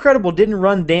 my Incredible didn't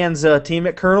run Dan's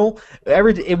team kernel.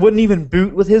 It wouldn't even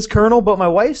boot with his kernel, but my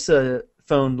wife's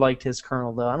phone liked his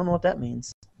kernel though. I don't know what that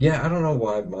means. Yeah, I don't know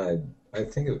why I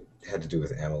think it had to do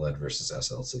with AMOLED versus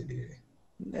SLCD.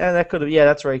 Yeah, that could have. Yeah,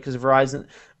 that's right. Because Verizon,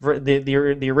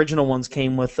 the original ones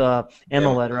came with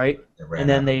AMOLED, right? And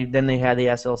then they had the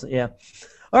SLC. Yeah.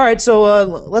 All right, so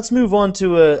let's move on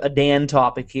to a Dan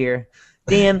topic here.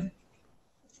 Dan,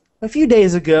 a few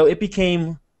days ago, it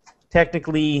became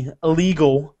technically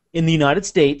illegal in the United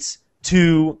States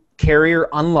to carrier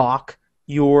unlock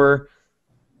your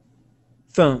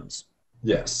phones.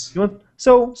 Yes.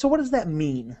 So what does that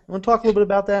mean? You want to talk a little bit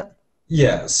about that?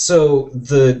 Yeah, so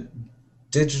the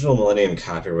Digital Millennium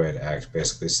Copyright Act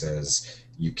basically says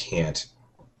you can't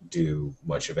do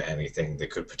much of anything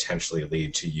that could potentially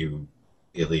lead to you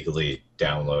illegally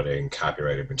downloading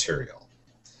copyrighted material,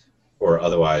 or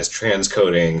otherwise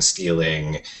transcoding,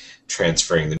 stealing,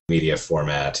 transferring the media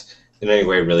format, in any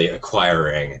way really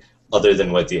acquiring other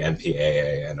than what the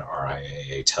MPAA and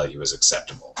RIAA tell you is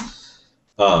acceptable.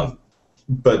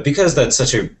 But because that's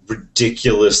such a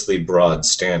ridiculously broad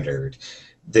standard,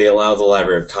 they allow the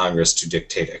Library of Congress to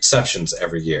dictate exceptions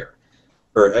every year,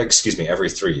 or excuse me, every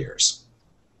 3 years.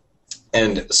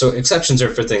 And so exceptions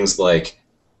are for things like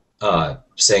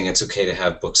saying it's okay to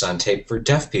have books on tape for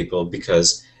deaf people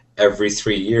because every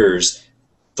 3 years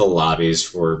the lobbies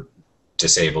for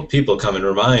disabled people come and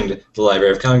remind the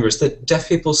Library of Congress that deaf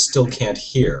people still can't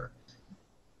hear.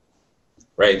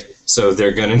 Right? So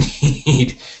they're going to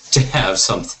need to have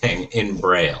something in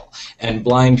Braille. And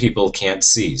blind people can't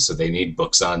see, so they need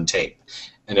books on tape.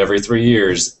 And every 3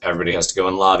 years, everybody has to go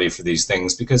and lobby for these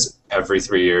things because every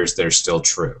 3 years they're still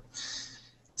true.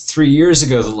 3 years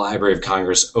ago, the Library of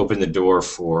Congress opened the door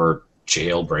for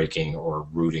jailbreaking or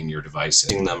rooting your devices,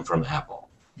 them from Apple.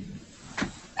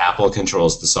 Apple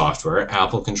controls the software,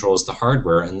 Apple controls the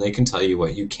hardware, and they can tell you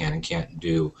what you can and can't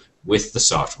do with the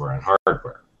software and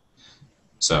hardware.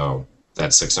 So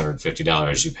that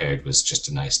 $650 you paid was just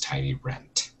a nice tidy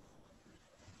rent.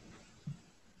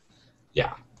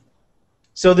 Yeah.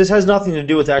 So this has nothing to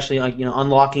do with actually, like,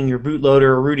 unlocking your bootloader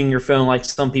or rooting your phone like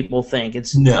some people think.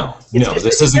 This isn't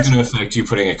going to affect you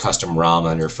putting a custom ROM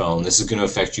on your phone. This is going to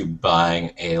affect you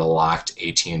buying a locked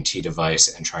AT&T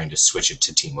device and trying to switch it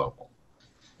to T-Mobile.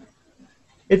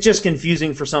 It's just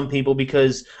confusing for some people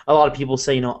because a lot of people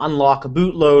say, unlock a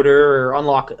bootloader or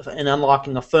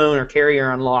unlocking a phone or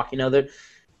carrier unlock.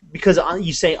 Because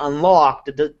you say unlocked,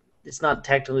 it's not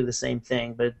technically the same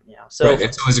thing, but so right.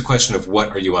 It's always a question of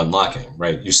what are you unlocking,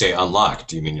 right? You say unlock.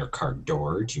 Do you mean your car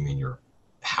door? Do you mean your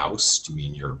house? Do you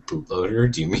mean your bootloader?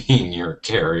 Do you mean your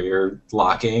carrier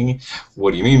locking?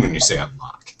 What do you mean when you say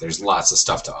unlock? There's lots of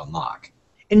stuff to unlock.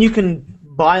 And you can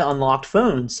buy unlocked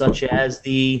phones, such as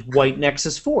the white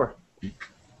Nexus 4.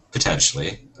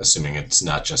 Potentially, assuming it's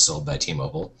not just sold by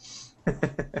T-Mobile.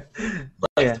 The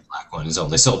black one is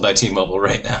only sold by T-Mobile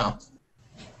right now.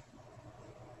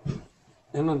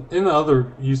 In the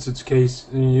other usage case,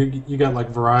 you got like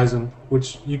Verizon,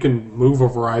 which you can move a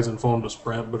Verizon phone to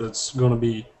Sprint, but it's going to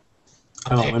be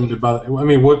kind of limited by.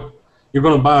 What you're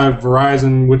going to buy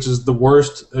Verizon, which is the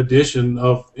worst edition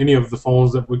of any of the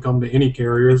phones that would come to any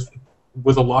carriers,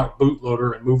 with a locked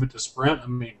bootloader and move it to Sprint.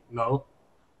 No,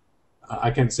 I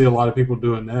can't see a lot of people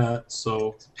doing that.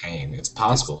 So it's a pain. It's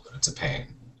possible, but it's a pain.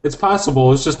 It's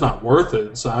possible. It's just not worth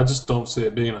it. So I just don't see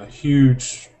it being a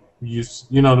huge use.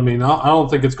 You know what I mean? I don't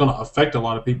think it's going to affect a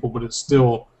lot of people, but it's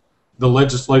still, the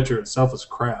legislature itself is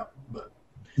crap. But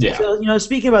yeah. So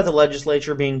speaking about the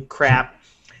legislature being crap,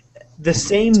 the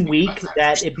same week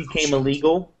that it became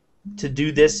illegal to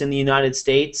do this in the United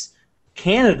States,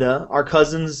 Canada, our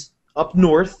cousins up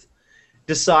north,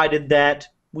 decided that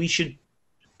we should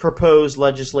propose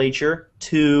legislature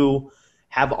to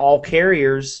have all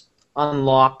carriers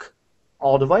unlock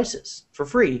all devices for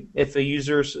free if a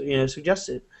user suggests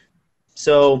it.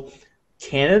 So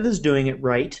Canada's doing it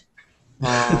right.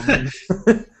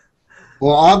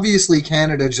 Well, obviously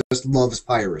Canada just loves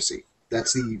piracy.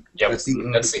 That's the That's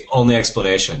the only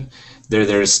explanation. They're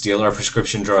there to steal our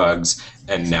prescription drugs,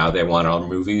 and now they want our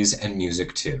movies and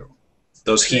music too.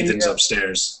 Those heathens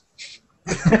upstairs.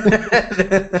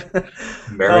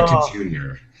 American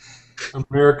Junior.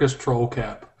 America's troll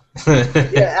cap.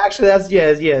 Yeah, actually,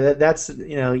 that's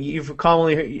you've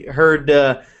commonly heard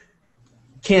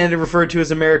Canada referred to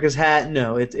as America's hat.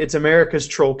 No, it's America's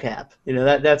troll cap.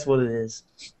 That's what it is.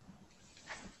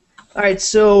 All right,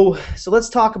 so let's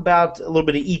talk about a little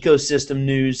bit of ecosystem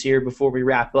news here before we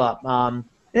wrap up.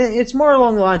 It's more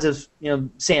along the lines of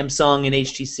Samsung and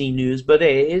HTC news, but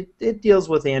it deals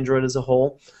with Android as a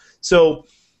whole. So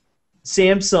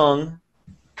Samsung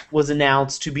was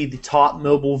announced to be the top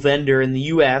mobile vendor in the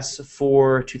U.S.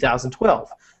 for 2012.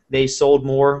 They sold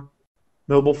more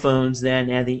mobile phones than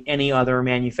any other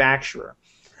manufacturer.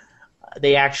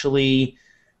 They actually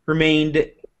remained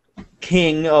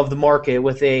king of the market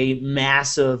with a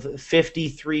massive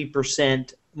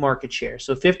 53% market share.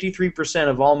 So 53%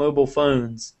 of all mobile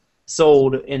phones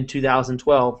sold in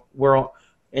 2012 were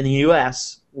in the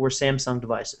U.S. were Samsung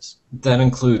devices. That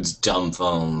includes dumb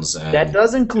phones. That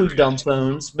does include dumb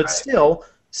phones, but still,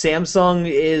 Samsung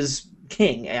is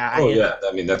king. Yeah,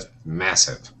 I mean that's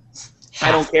massive.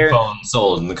 I don't care. Phones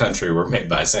sold in the country were made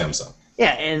by Samsung.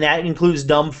 Yeah, and that includes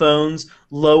dumb phones,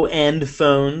 low-end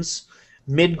phones,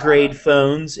 mid-grade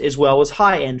phones, as well as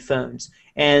high-end phones.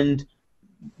 And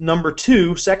number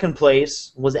two, second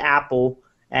place, was Apple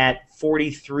at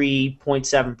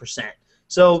 43.7%.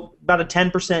 So about a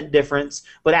 10% difference,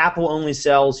 but Apple only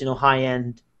sells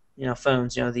high-end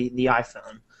phones, the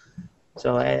iPhone.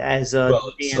 So as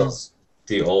sells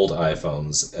the old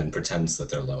iPhones and pretends that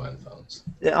they're low-end phones.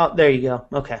 Oh, there you go.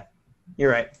 Okay.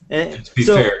 You're right. And to be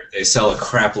fair, they sell a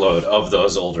crap load of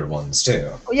those older ones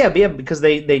too. Oh yeah, because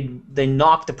they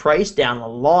knock the price down a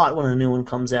lot when a new one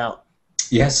comes out.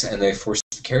 Yes, and they force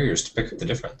the carriers to pick up the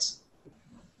difference.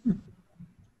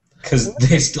 Because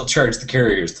they still charge the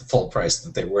carriers the full price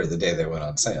that they were the day they went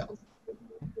on sale.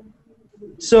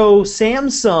 So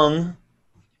Samsung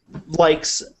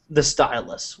likes the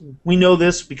stylus. We know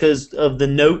this because of the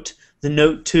Note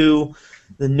 2,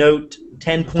 the Note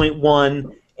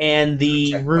 10.1, and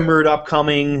the rumored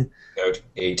upcoming Note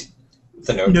 8,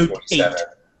 the Note 27, 8.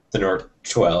 The Note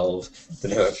 12, the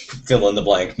Note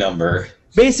fill-in-the-blank number.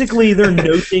 Basically, they're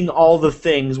noting all the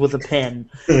things with a pen.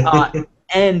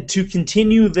 And to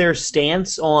continue their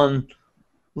stance on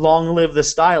long live the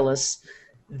stylus,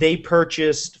 they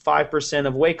purchased 5%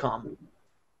 of Wacom.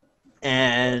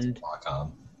 And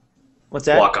Wacom. What's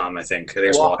that? Wacom, I think. I think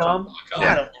it's Wacom.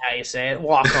 I don't know how you say it.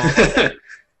 Wacom.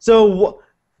 So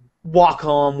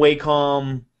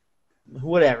Wacom,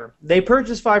 whatever. They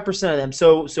purchased 5% of them.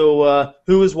 So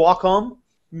who is Wacom,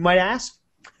 you might ask?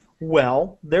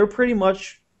 Well, they're pretty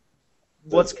much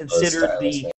what's considered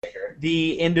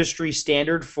the industry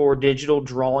standard for digital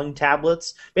drawing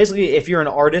tablets. Basically, if you're an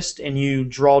artist and you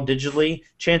draw digitally,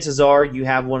 chances are you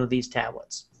have one of these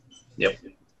tablets. Yep.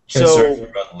 So if you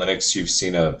run Linux, you've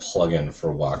seen a plugin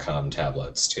for Wacom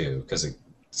tablets too, because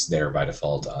it's there by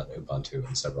default on Ubuntu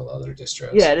and several other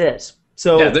distros. Yeah, it is.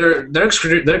 So yeah, they're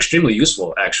extremely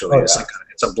useful actually. Oh, it's yeah.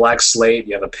 It's a blank slate.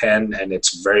 You have a pen, and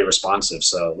it's very responsive.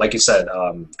 So, like you said,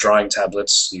 drawing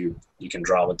tablets, you can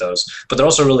draw with those. But they're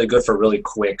also really good for really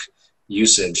quick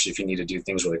usage if you need to do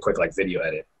things really quick, like video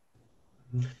edit.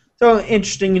 So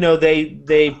interesting.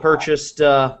 They purchased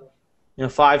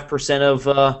 5% of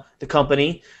the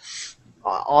company.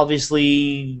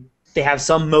 Obviously, they have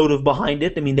some motive behind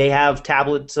it. I mean, they have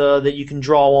tablets that you can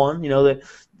draw on. That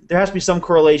there has to be some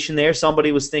correlation there.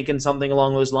 Somebody was thinking something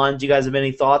along those lines. Do you guys have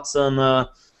any thoughts on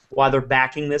why they're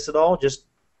backing this at all? Just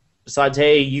besides,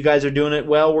 hey, you guys are doing it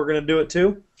well, we're going to do it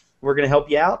too. We're going to help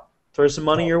you out. Throw some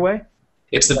money your way.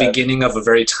 It's the beginning of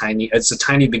It's a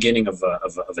tiny beginning of a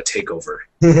takeover.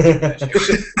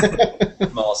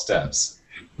 Small steps.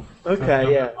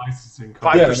 Okay, yeah.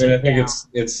 Yeah, I mean, I think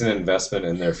it's an investment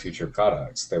in their future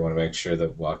products. They want to make sure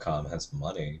that Wacom has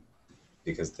money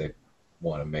because they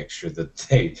want to make sure that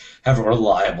they have a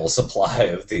reliable supply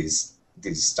of these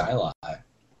styli.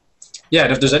 Yeah,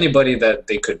 and if there's anybody that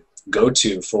they could go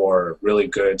to for really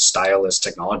good stylus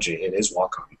technology, it is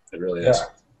Wacom. It really is.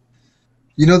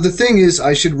 The thing is,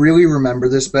 I should really remember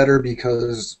this better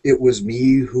because it was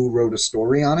me who wrote a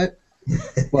story on it.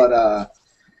 But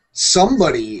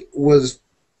somebody was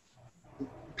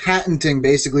patenting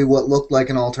basically what looked like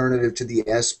an alternative to the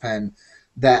S Pen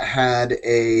that had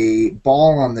a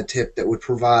ball on the tip that would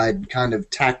provide kind of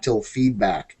tactile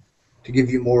feedback to give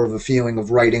you more of a feeling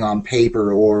of writing on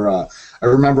paper. Or I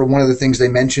remember one of the things they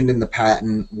mentioned in the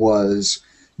patent was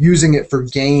using it for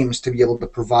games to be able to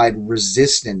provide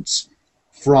resistance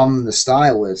from the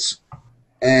stylus.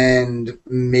 And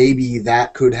maybe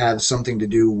that could have something to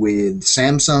do with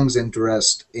Samsung's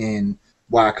interest in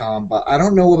Wacom, but I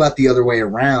don't know about the other way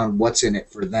around, what's in it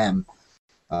for them,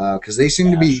 because they seem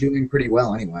to be doing pretty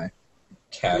well anyway.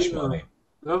 Cash money.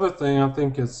 The other thing I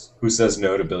think is... Who says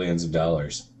no to billions of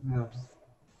dollars? Yeah.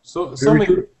 So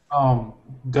many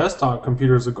desktop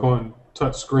computers are going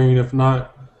touchscreen, if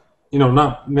not,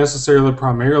 not necessarily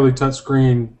primarily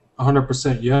touchscreen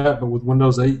 100% yet, but with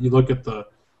Windows 8, you look at the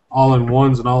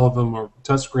all-in-ones and all of them are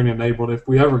touchscreen enabled. If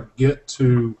we ever get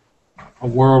to a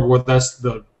world where that's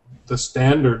the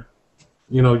standard,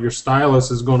 your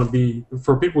stylus is going to be,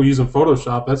 for people using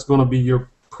Photoshop, that's going to be your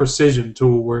precision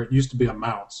tool where it used to be a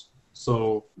mouse.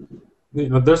 So,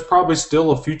 there's probably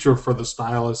still a future for the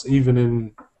stylus even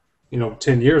in,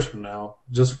 10 years from now,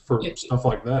 just for stuff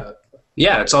like that.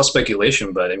 Yeah, it's all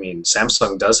speculation, but I mean,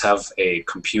 Samsung does have a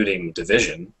computing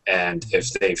division, and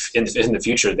if in the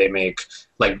future they make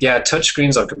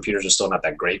touchscreens on computers are still not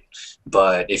that great,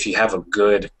 but if you have a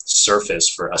good surface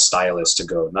for a stylus to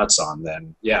go nuts on,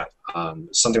 then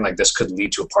something like this could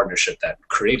lead to a partnership that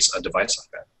creates a device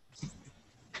like that.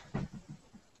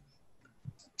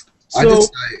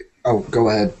 Go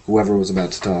ahead. Whoever was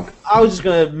about to talk. I was just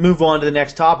going to move on to the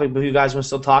next topic, but if you guys want to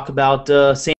still talk about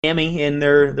Sammy and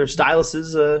their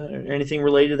styluses or anything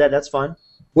related to that, that's fine.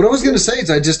 What I was going to say is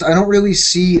I don't really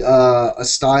see a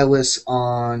stylus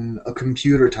on a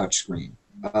computer touchscreen,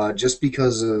 just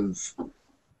because of,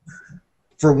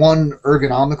 for one,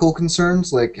 ergonomical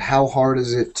concerns, like how hard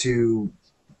is it to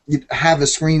have a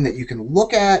screen that you can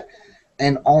look at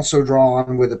and also draw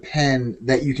on with a pen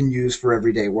that you can use for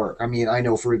everyday work. I mean, I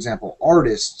know, for example,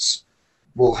 artists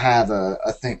will have a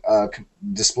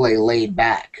display laid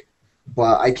back,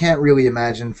 but I can't really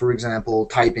imagine, for example,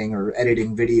 typing or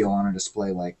editing video on a display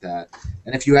like that.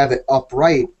 And if you have it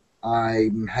upright,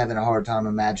 I'm having a hard time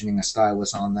imagining a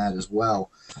stylus on that as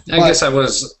well. I guess I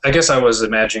was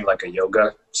imagining like a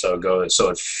yoga, so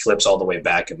it flips all the way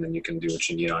back, and then you can do what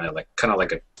you need on it, kind of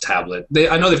like a tablet.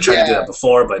 I know they've tried to do that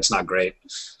before, but it's not great.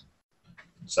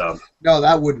 So no,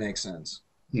 that would make sense.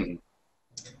 Hmm.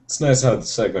 It's nice how the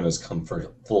segment has come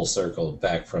full circle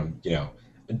back from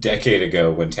a decade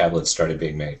ago when tablets started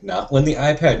being made. Not when the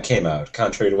iPad came out,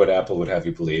 contrary to what Apple would have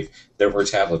you believe. There were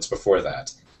tablets before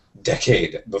that.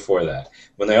 Decade before that,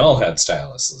 when they all had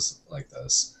styluses like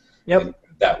this. Yep. And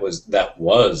that was the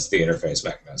interface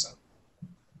mechanism.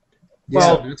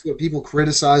 Yeah, that's what people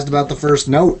criticized about the first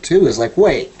Note too. Is like,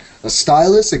 wait, a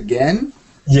stylus again?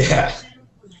 Yeah.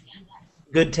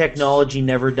 Good technology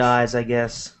never dies, I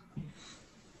guess.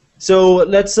 So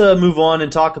let's move on and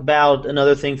talk about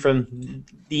another thing from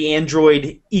the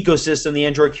Android ecosystem, the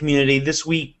Android community. This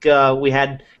week we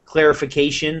had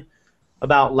clarification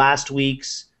about last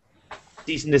week's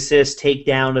cease and desist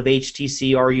takedown of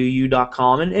HTC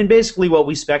and basically what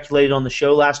we speculated on the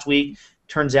show last week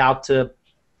turns out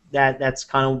that's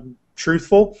kind of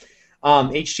truthful.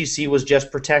 HTC was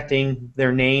just protecting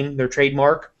their name, their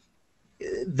trademark.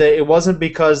 It wasn't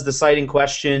because the site in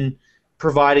question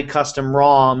provided custom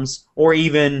ROMs or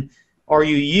even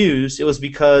RUUs. It was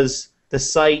because the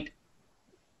site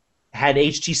had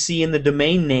HTC in the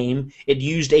domain name, it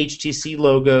used HTC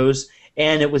logos,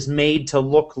 and it was made to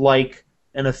look like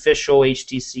an official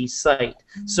HTC site.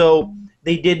 So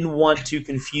they didn't want to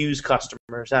confuse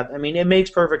customers. I mean, it makes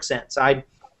perfect sense. I'm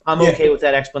okay with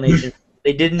that explanation.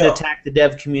 They didn't attack the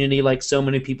dev community like so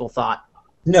many people thought.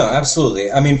 No,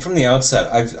 absolutely. I mean, from the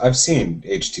outset, I've seen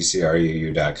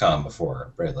HTCRUU.com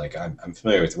before, right? Like, I'm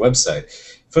familiar with the website.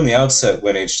 From the outset,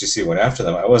 when HTC went after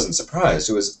them, I wasn't surprised.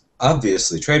 It was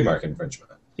obviously trademark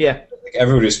infringement. Yeah. Like,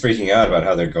 everybody was freaking out about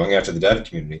how they're going after the dev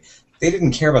community. They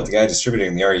didn't care about the guy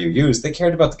distributing the RUUs. They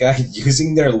cared about the guy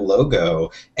using their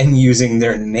logo and using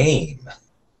their name.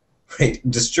 Right?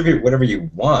 Distribute whatever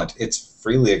you want. It's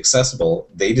freely accessible.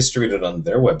 They distribute it on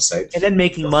their website. And then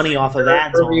making money off of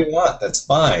ads. Whatever you want, that's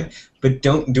fine. But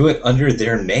don't do it under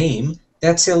their name.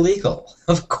 That's illegal.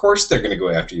 Of course they're going to go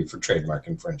after you for trademark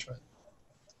infringement.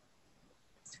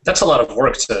 That's a lot of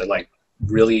work to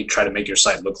really try to make your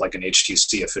site look like an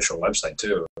HTC official website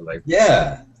too.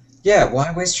 Yeah,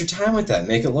 why waste your time with that?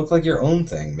 Make it look like your own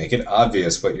thing. Make it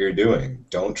obvious what you're doing.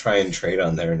 Don't try and trade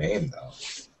on their name, though.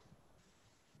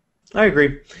 I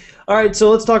agree. All right,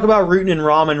 so let's talk about rootin' and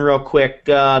ramen real quick.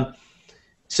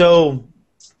 So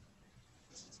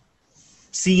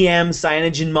CM,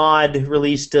 CyanogenMod,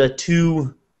 released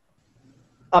two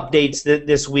updates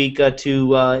this week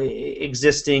to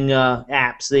existing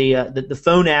apps. The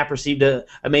phone app received a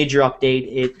major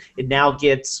update. It now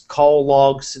gets call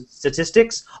log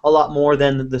statistics a lot more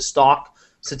than the stock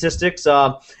statistics.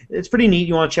 It's pretty neat.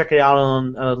 You want to check it out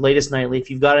on latest nightly. If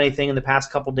you've got anything in the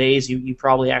past couple days, you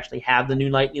probably actually have the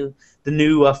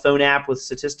new phone app with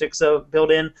statistics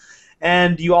built in,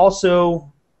 and you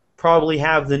also probably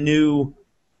have the new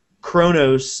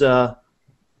Chronos,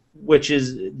 which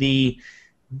is the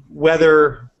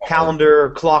weather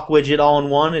calendar clock widget all in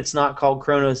one. It's not called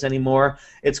Chronos anymore.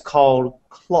 It's called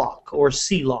Clock or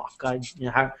C-Lock,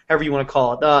 however you want to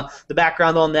call it. The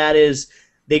background on that is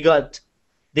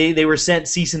they were sent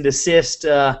cease and desist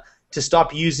to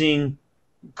stop using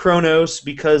Chronos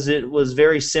because it was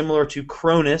very similar to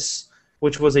Cronus,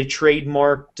 which was a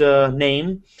trademarked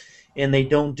name, and they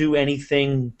don't do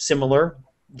anything similar.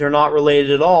 They're not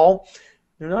related at all.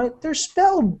 They're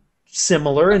spelled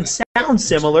similar and sound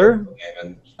similar.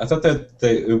 I thought that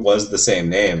it was the same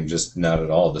name, just not at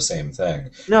all the same thing.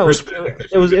 No,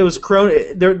 it was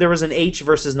Chronos. There was an H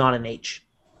versus not an H.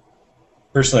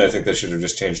 Personally, I think they should have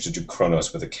just changed it to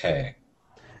Kronos with a K.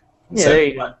 Yeah, there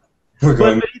you go. We're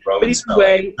going with Roman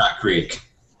way, not Greek.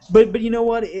 But you know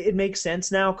what? It makes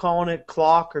sense now calling it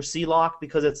Clock or C-Lock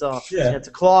because it's a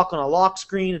clock on a lock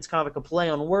screen. It's kind of like a play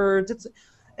on words.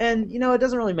 And it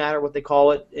doesn't really matter what they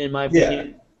call it in my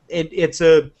opinion. Yeah. It's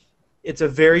a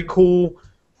very cool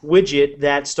widget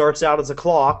that starts out as a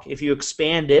clock. If you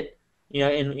expand it,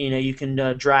 you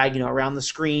can drag around the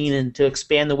screen and to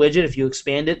expand the widget. If you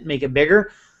expand it, make it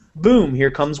bigger, boom, here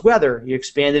comes weather. You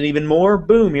expand it even more,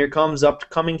 boom, here comes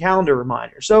upcoming calendar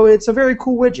reminder. So it's a very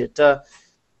cool widget.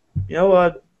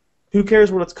 Who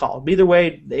cares what it's called? Either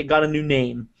way, it got a new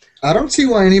name. I don't see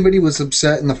why anybody was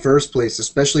upset in the first place,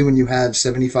 especially when you have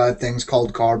 75 things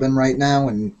called Carbon right now,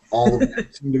 and all of them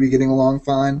seem to be getting along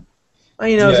fine.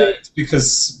 It's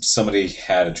because somebody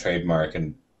had a trademark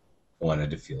and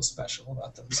wanted to feel special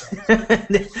about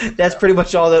themselves. That's pretty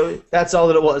much all that. That's all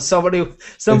that it was.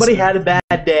 Somebody had a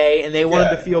bad day and they wanted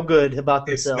to feel good about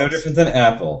themselves. It's no different than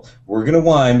Apple. We're gonna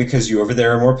whine because you over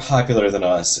there are more popular than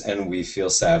us, and we feel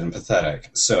sad and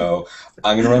pathetic. So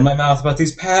I'm gonna run my mouth about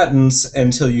these patents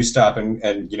until you stop and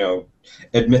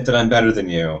admit that I'm better than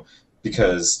you,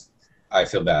 because I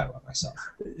feel bad about myself.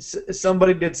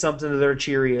 Somebody did something to their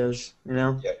Cheerios,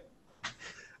 Yep.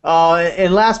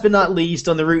 And last but not least,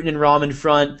 on the rootin' and ramen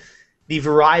front, the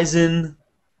Verizon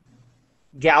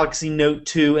Galaxy Note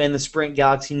 2 and the Sprint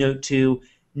Galaxy Note 2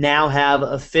 now have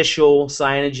official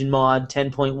Cyanogen Mod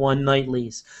 10.1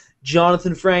 nightlies.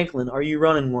 Jonathan Franklin, are you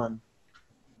running one?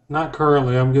 Not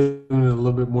currently. I'm giving it a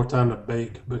little bit more time to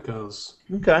bake because.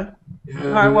 Okay. Yeah,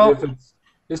 all right. Well,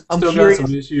 it's still got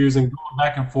some issues, and going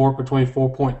back and forth between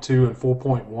 4.2 and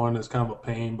 4.1 is kind of a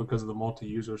pain because of the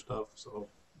multi-user stuff. So.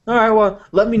 All right. Well,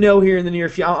 let me know here in the near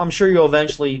future. I'm sure you'll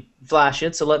eventually flash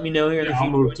it. So let me know here in the future.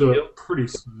 I'll move to it pretty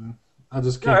soon. I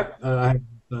just can't. I have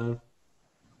time.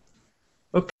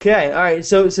 Okay. All right.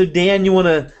 So Dan, you want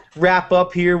to wrap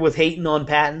up here with hating on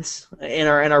patents in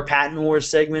our patent wars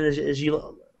segment, as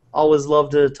you always love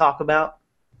to talk about?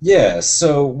 Yeah,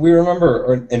 so we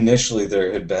remember initially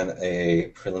there had been a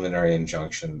preliminary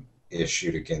injunction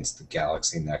issued against the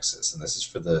Galaxy Nexus, and this is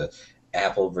for the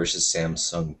Apple versus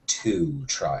Samsung 2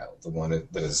 trial, the one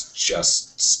that is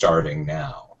just starting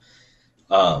now.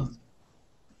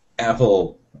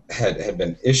 Apple had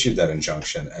been issued that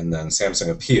injunction, and then Samsung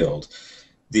appealed.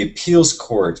 The appeals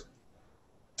court,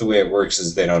 the way it works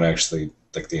is they don't actually,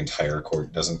 like the entire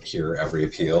court doesn't hear every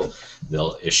appeal.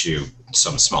 They'll issue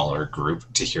some smaller group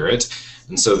to hear it.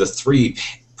 And so the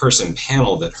three-person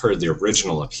panel that heard the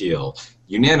original appeal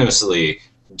unanimously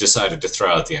decided to throw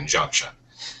out the injunction.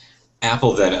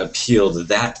 Apple then appealed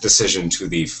that decision to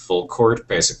the full court,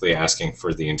 basically asking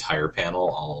for the entire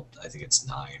panel, I think it's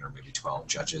 9 or maybe 12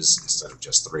 judges instead of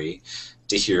just 3,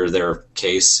 to hear their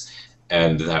case,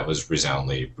 and that was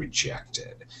resoundingly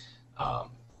rejected.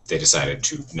 They decided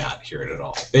to not hear it at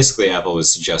all. Basically, Apple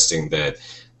was suggesting that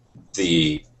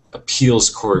the appeals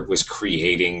court was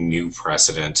creating new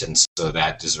precedent, and so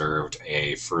that deserved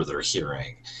a further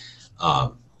hearing.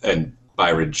 And by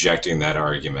rejecting that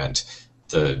argument,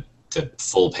 the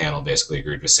full panel basically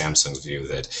agreed with Samsung's view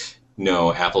that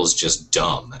no, Apple's just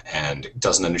dumb and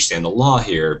doesn't understand the law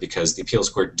here because the appeals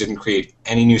court didn't create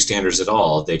any new standards at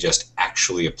all. They just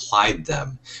actually applied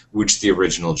them, which the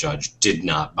original judge did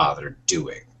not bother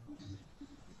doing.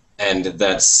 And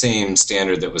that same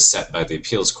standard that was set by the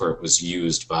appeals court was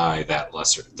used by that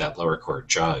lower court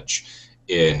judge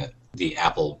in the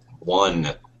Apple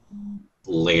I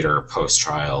later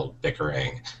post-trial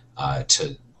bickering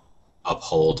to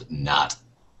uphold not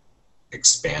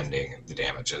expanding the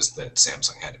damages that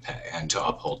Samsung had to pay and to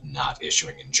uphold not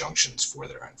issuing injunctions for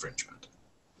their infringement.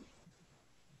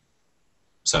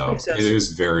 So it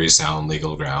is very sound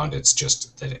legal ground. It's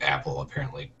just that Apple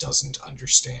apparently doesn't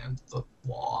understand the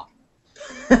law.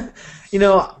 You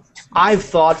know, I've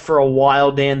thought for a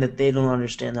while, Dan, that they don't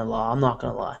understand the law. I'm not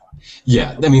going to lie.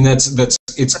 Yeah, I mean,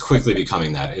 it's quickly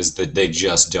becoming that, is that they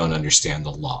just don't understand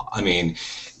the law. I mean,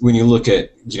 when you look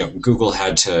at, Google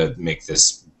had to make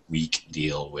this weak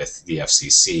deal with the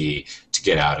FCC to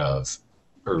get out of,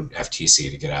 or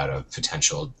FTC to get out of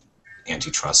potential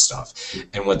antitrust stuff.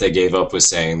 And what they gave up was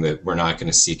saying that we're not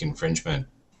going to seek infringement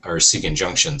or seek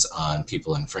injunctions on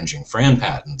people infringing FRAND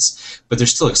patents, but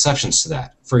there's still exceptions to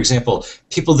that. For example,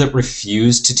 people that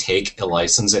refuse to take a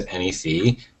license at any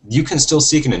fee, you can still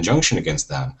seek an injunction against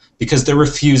them because they're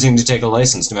refusing to take a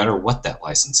license no matter what that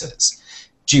license is.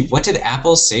 Gee, what did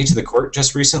Apple say to the court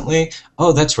just recently?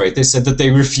 Oh, that's right, they said that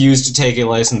they refused to take a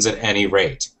license at any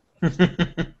rate.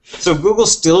 So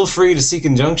Google's still free to seek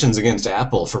injunctions against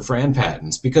Apple for FRAND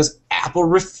patents because Apple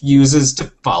refuses to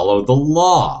follow the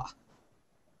law.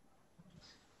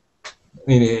 I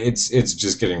mean, it's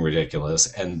just getting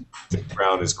ridiculous, and the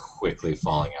ground is quickly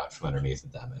falling out from underneath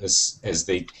of them. And as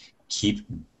they keep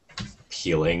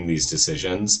appealing these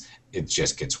decisions, it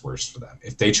just gets worse for them.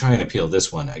 If they try and appeal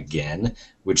this one again,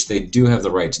 which they do have the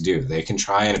right to do, they can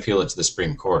try and appeal it to the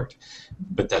Supreme Court,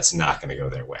 but that's not going to go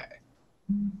their way.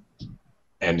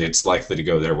 And it's likely to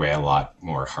go their way a lot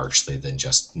more harshly than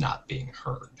just not being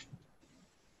heard.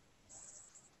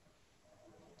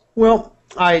 Well,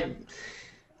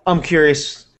 I'm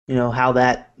curious, how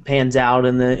that pans out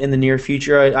in the near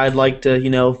future. I'd like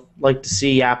to,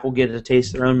 see Apple get a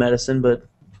taste of their own medicine, but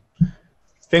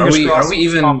fingers crossed.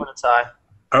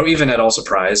 Are we even at all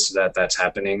surprised that that's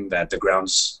happening? That the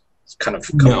ground's kind of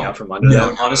coming out from under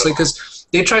them? Honestly, because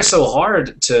they try so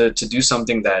hard to do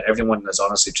something that everyone is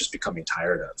honestly just becoming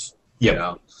tired of.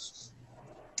 Yeah.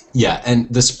 Yeah, and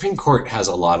the Supreme Court has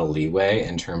a lot of leeway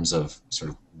in terms of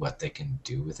sort of what they can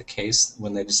do with a case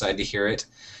when they decide to hear it.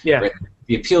 Yeah. Right?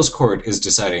 The appeals court is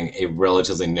deciding a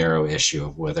relatively narrow issue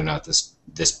of whether or not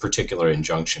this particular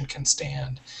injunction can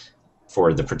stand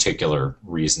for the particular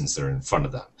reasons that are in front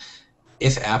of them.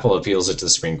 If Apple appeals it to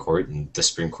the Supreme Court and the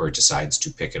Supreme Court decides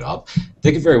to pick it up,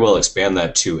 they could very well expand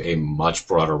that to a much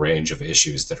broader range of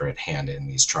issues that are at hand in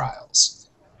these trials.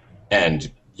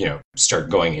 And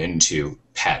start going into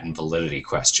patent validity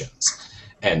questions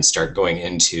and start going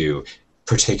into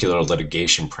particular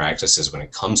litigation practices when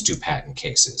it comes to patent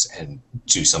cases and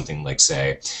do something like,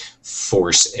 say,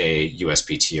 force a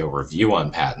USPTO review on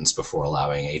patents before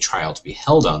allowing a trial to be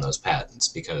held on those patents,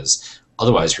 because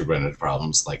otherwise we run into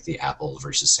problems like the Apple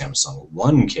versus Samsung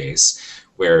 1 case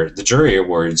where the jury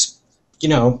awards,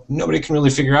 nobody can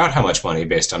really figure out how much money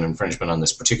based on infringement on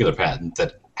this particular patent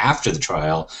that after the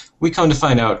trial we come to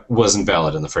find out wasn't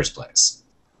valid in the first place.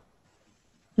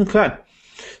 Okay.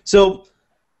 So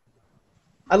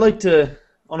I'd like to,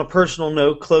 on a personal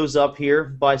note, close up here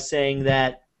by saying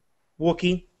that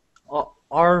Wookiee,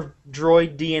 our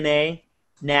droid DNA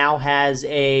now has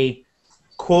a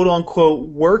quote-unquote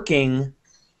working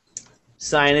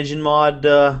Cyanogen Mod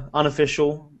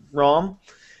unofficial ROM.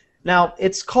 Now,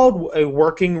 it's called a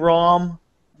working ROM,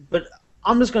 but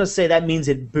I'm just going to say that means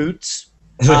it boots.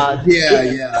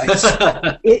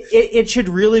 It should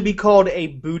really be called a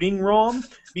booting ROM,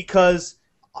 because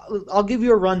I'll give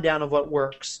you a rundown of what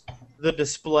works. The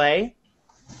display.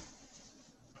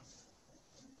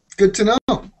 Good to know.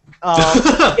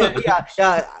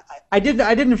 Yeah. I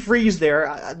didn't freeze there.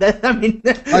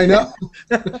 I know.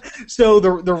 So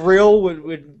the real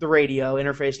with the radio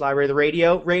interface library, the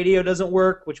radio doesn't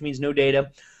work, which means no data.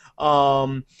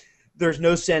 There's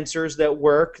no sensors that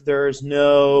work. There's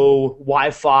no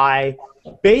Wi-Fi.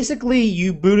 Basically,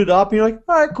 you boot it up and you're like,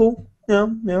 all right, cool.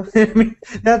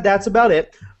 That's about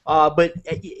it. But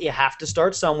you have to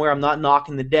start somewhere. I'm not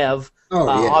knocking the dev.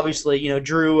 Obviously,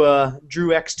 Drew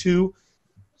X2,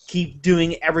 keep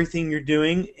doing everything you're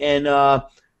doing, and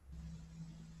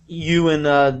you and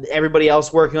everybody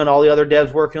else working on, all the other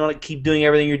devs working on it, keep doing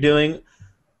everything you're doing.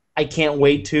 I can't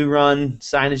wait to run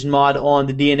Cyanogen Mod on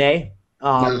the DNA.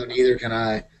 No, neither can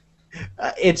I.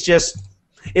 It's just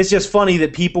funny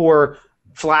that people were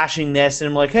flashing this, and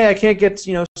I'm like, hey, I can't get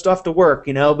stuff to work,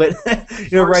 but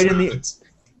right in the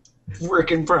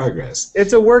work in progress.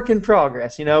 It's a work in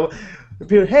progress,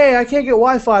 People, hey, I can't get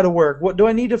Wi-Fi to work. What do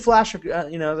I need to flash?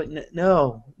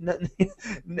 No,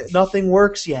 nothing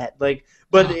works yet.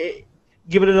 But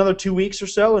give it another 2 weeks or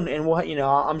so, and we'll,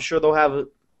 I'm sure they'll have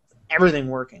everything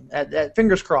working.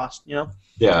 Fingers crossed,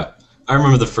 Yeah, I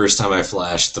remember the first time I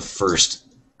flashed the first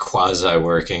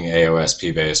quasi-working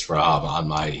AOSP-based ROM on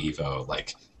my Evo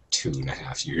like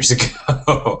 2.5 years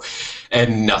ago,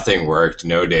 and nothing worked.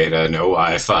 No data, no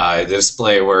Wi-Fi. The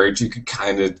display worked. You could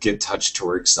kind of get touch to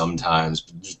work sometimes,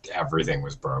 but just everything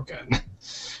was broken. And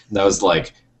that was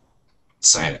like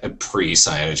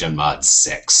pre-CyanogenMod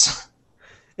 6.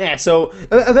 Yeah, so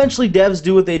eventually devs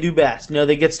do what they do best. You know,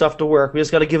 they get stuff to work. We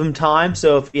just got to give them time.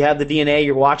 So if you have the DNA,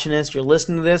 you're watching this, you're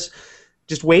listening to this,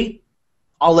 just wait.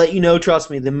 I'll let you know, trust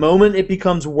me. The moment it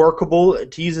becomes workable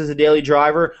to use as a daily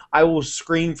driver, I will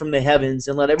scream from the heavens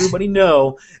and let everybody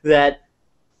know that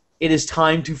it is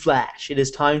time to flash. It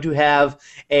is time to have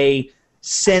a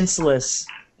senseless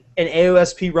an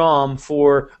AOSP ROM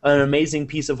for an amazing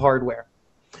piece of hardware.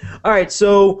 All right,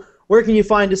 so where can you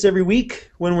find us every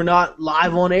week when we're not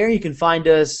live on air? You can find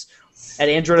us at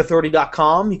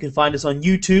AndroidAuthority.com. You can find us on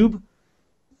YouTube,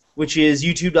 which is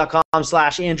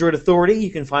youtube.com/AndroidAuthority. You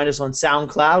can find us on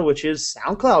SoundCloud, which is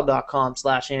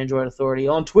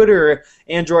SoundCloud.com/AndroidAuthority. On Twitter,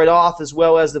 AndroidAuth, as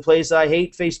well as the place I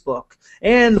hate, Facebook.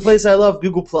 And the place I love,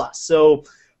 Google+. So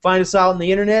find us out on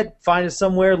the internet. Find us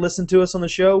somewhere. Listen to us on the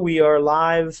show. We are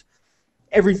live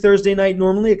every Thursday night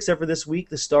normally, except for this week.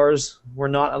 The stars were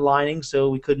not aligning, so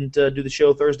we couldn't do the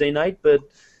show Thursday night. But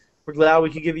we're glad we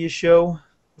could give you a show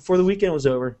before the weekend was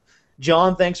over.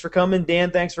 John, thanks for coming. Dan,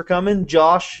 thanks for coming.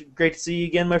 Josh, great to see you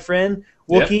again, my friend.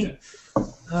 Wookie, Yep.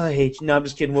 I hate you. No, I'm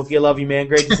just kidding, Wookie. I love you, man.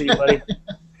 Great to see you, buddy. All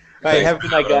right, have a good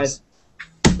night, guys.